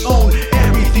ours. We own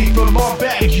everything from our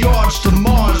backyards to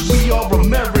Mars. We are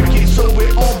Americans, so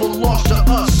it all belongs to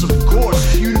us, of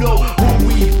course. You know who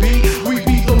we be. We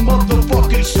be the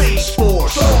motherfucking Space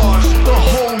Force. Stars, the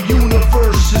whole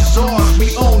universe is ours.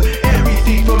 We own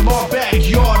everything from our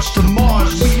backyards to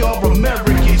Mars. We are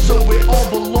Americans, so it all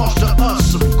belongs to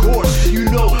us, of course. You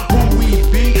know who we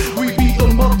be. We be the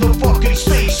motherfucking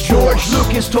Space Force. George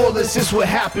Lucas told us this would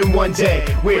happen one day.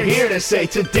 We're here to say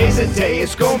today's a day.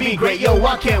 It's gonna be great, yo,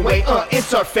 I can't wait.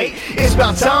 It's our fate. It's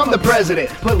about time the president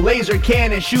put laser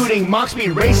cannon shooting, Mach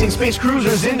speed racing, space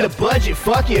cruisers in the budget.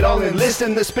 Fuck it, I'll enlist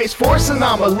in the Space Force and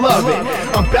I'ma love it.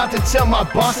 I'm about to tell my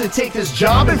boss to take this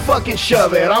job and fucking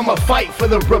shove it. I'ma fight for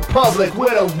the Republic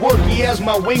with a Wookiee as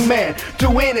my wingman,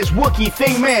 doing his Wookiee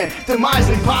thing, man. The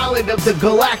miserly pilot of the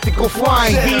galactical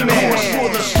flying He-Man. For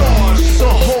the stars, the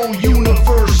whole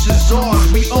universe is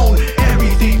ours. We own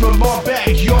everything from our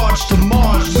backyards to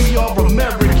Mars. We are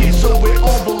Americans, so it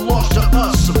all belongs to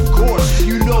us, of course.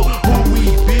 You know who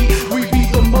we be. We be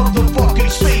the motherfucking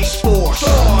Space Force.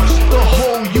 Stars, the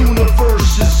whole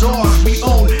universe is ours. We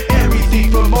own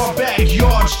everything from our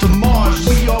backyards to Mars.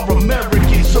 We are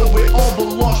Americans, so it all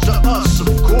belongs to us,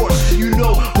 of course. You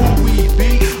know who we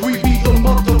be. We be the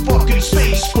motherfucking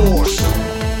Space Force.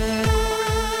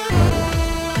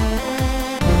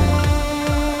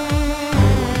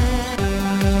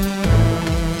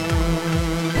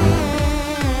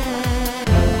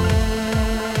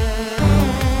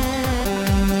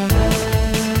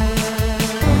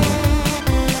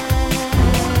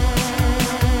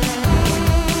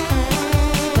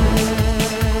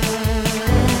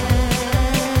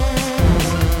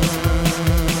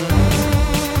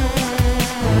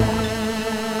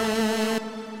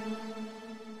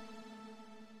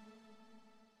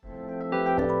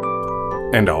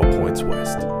 and all points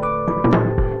west.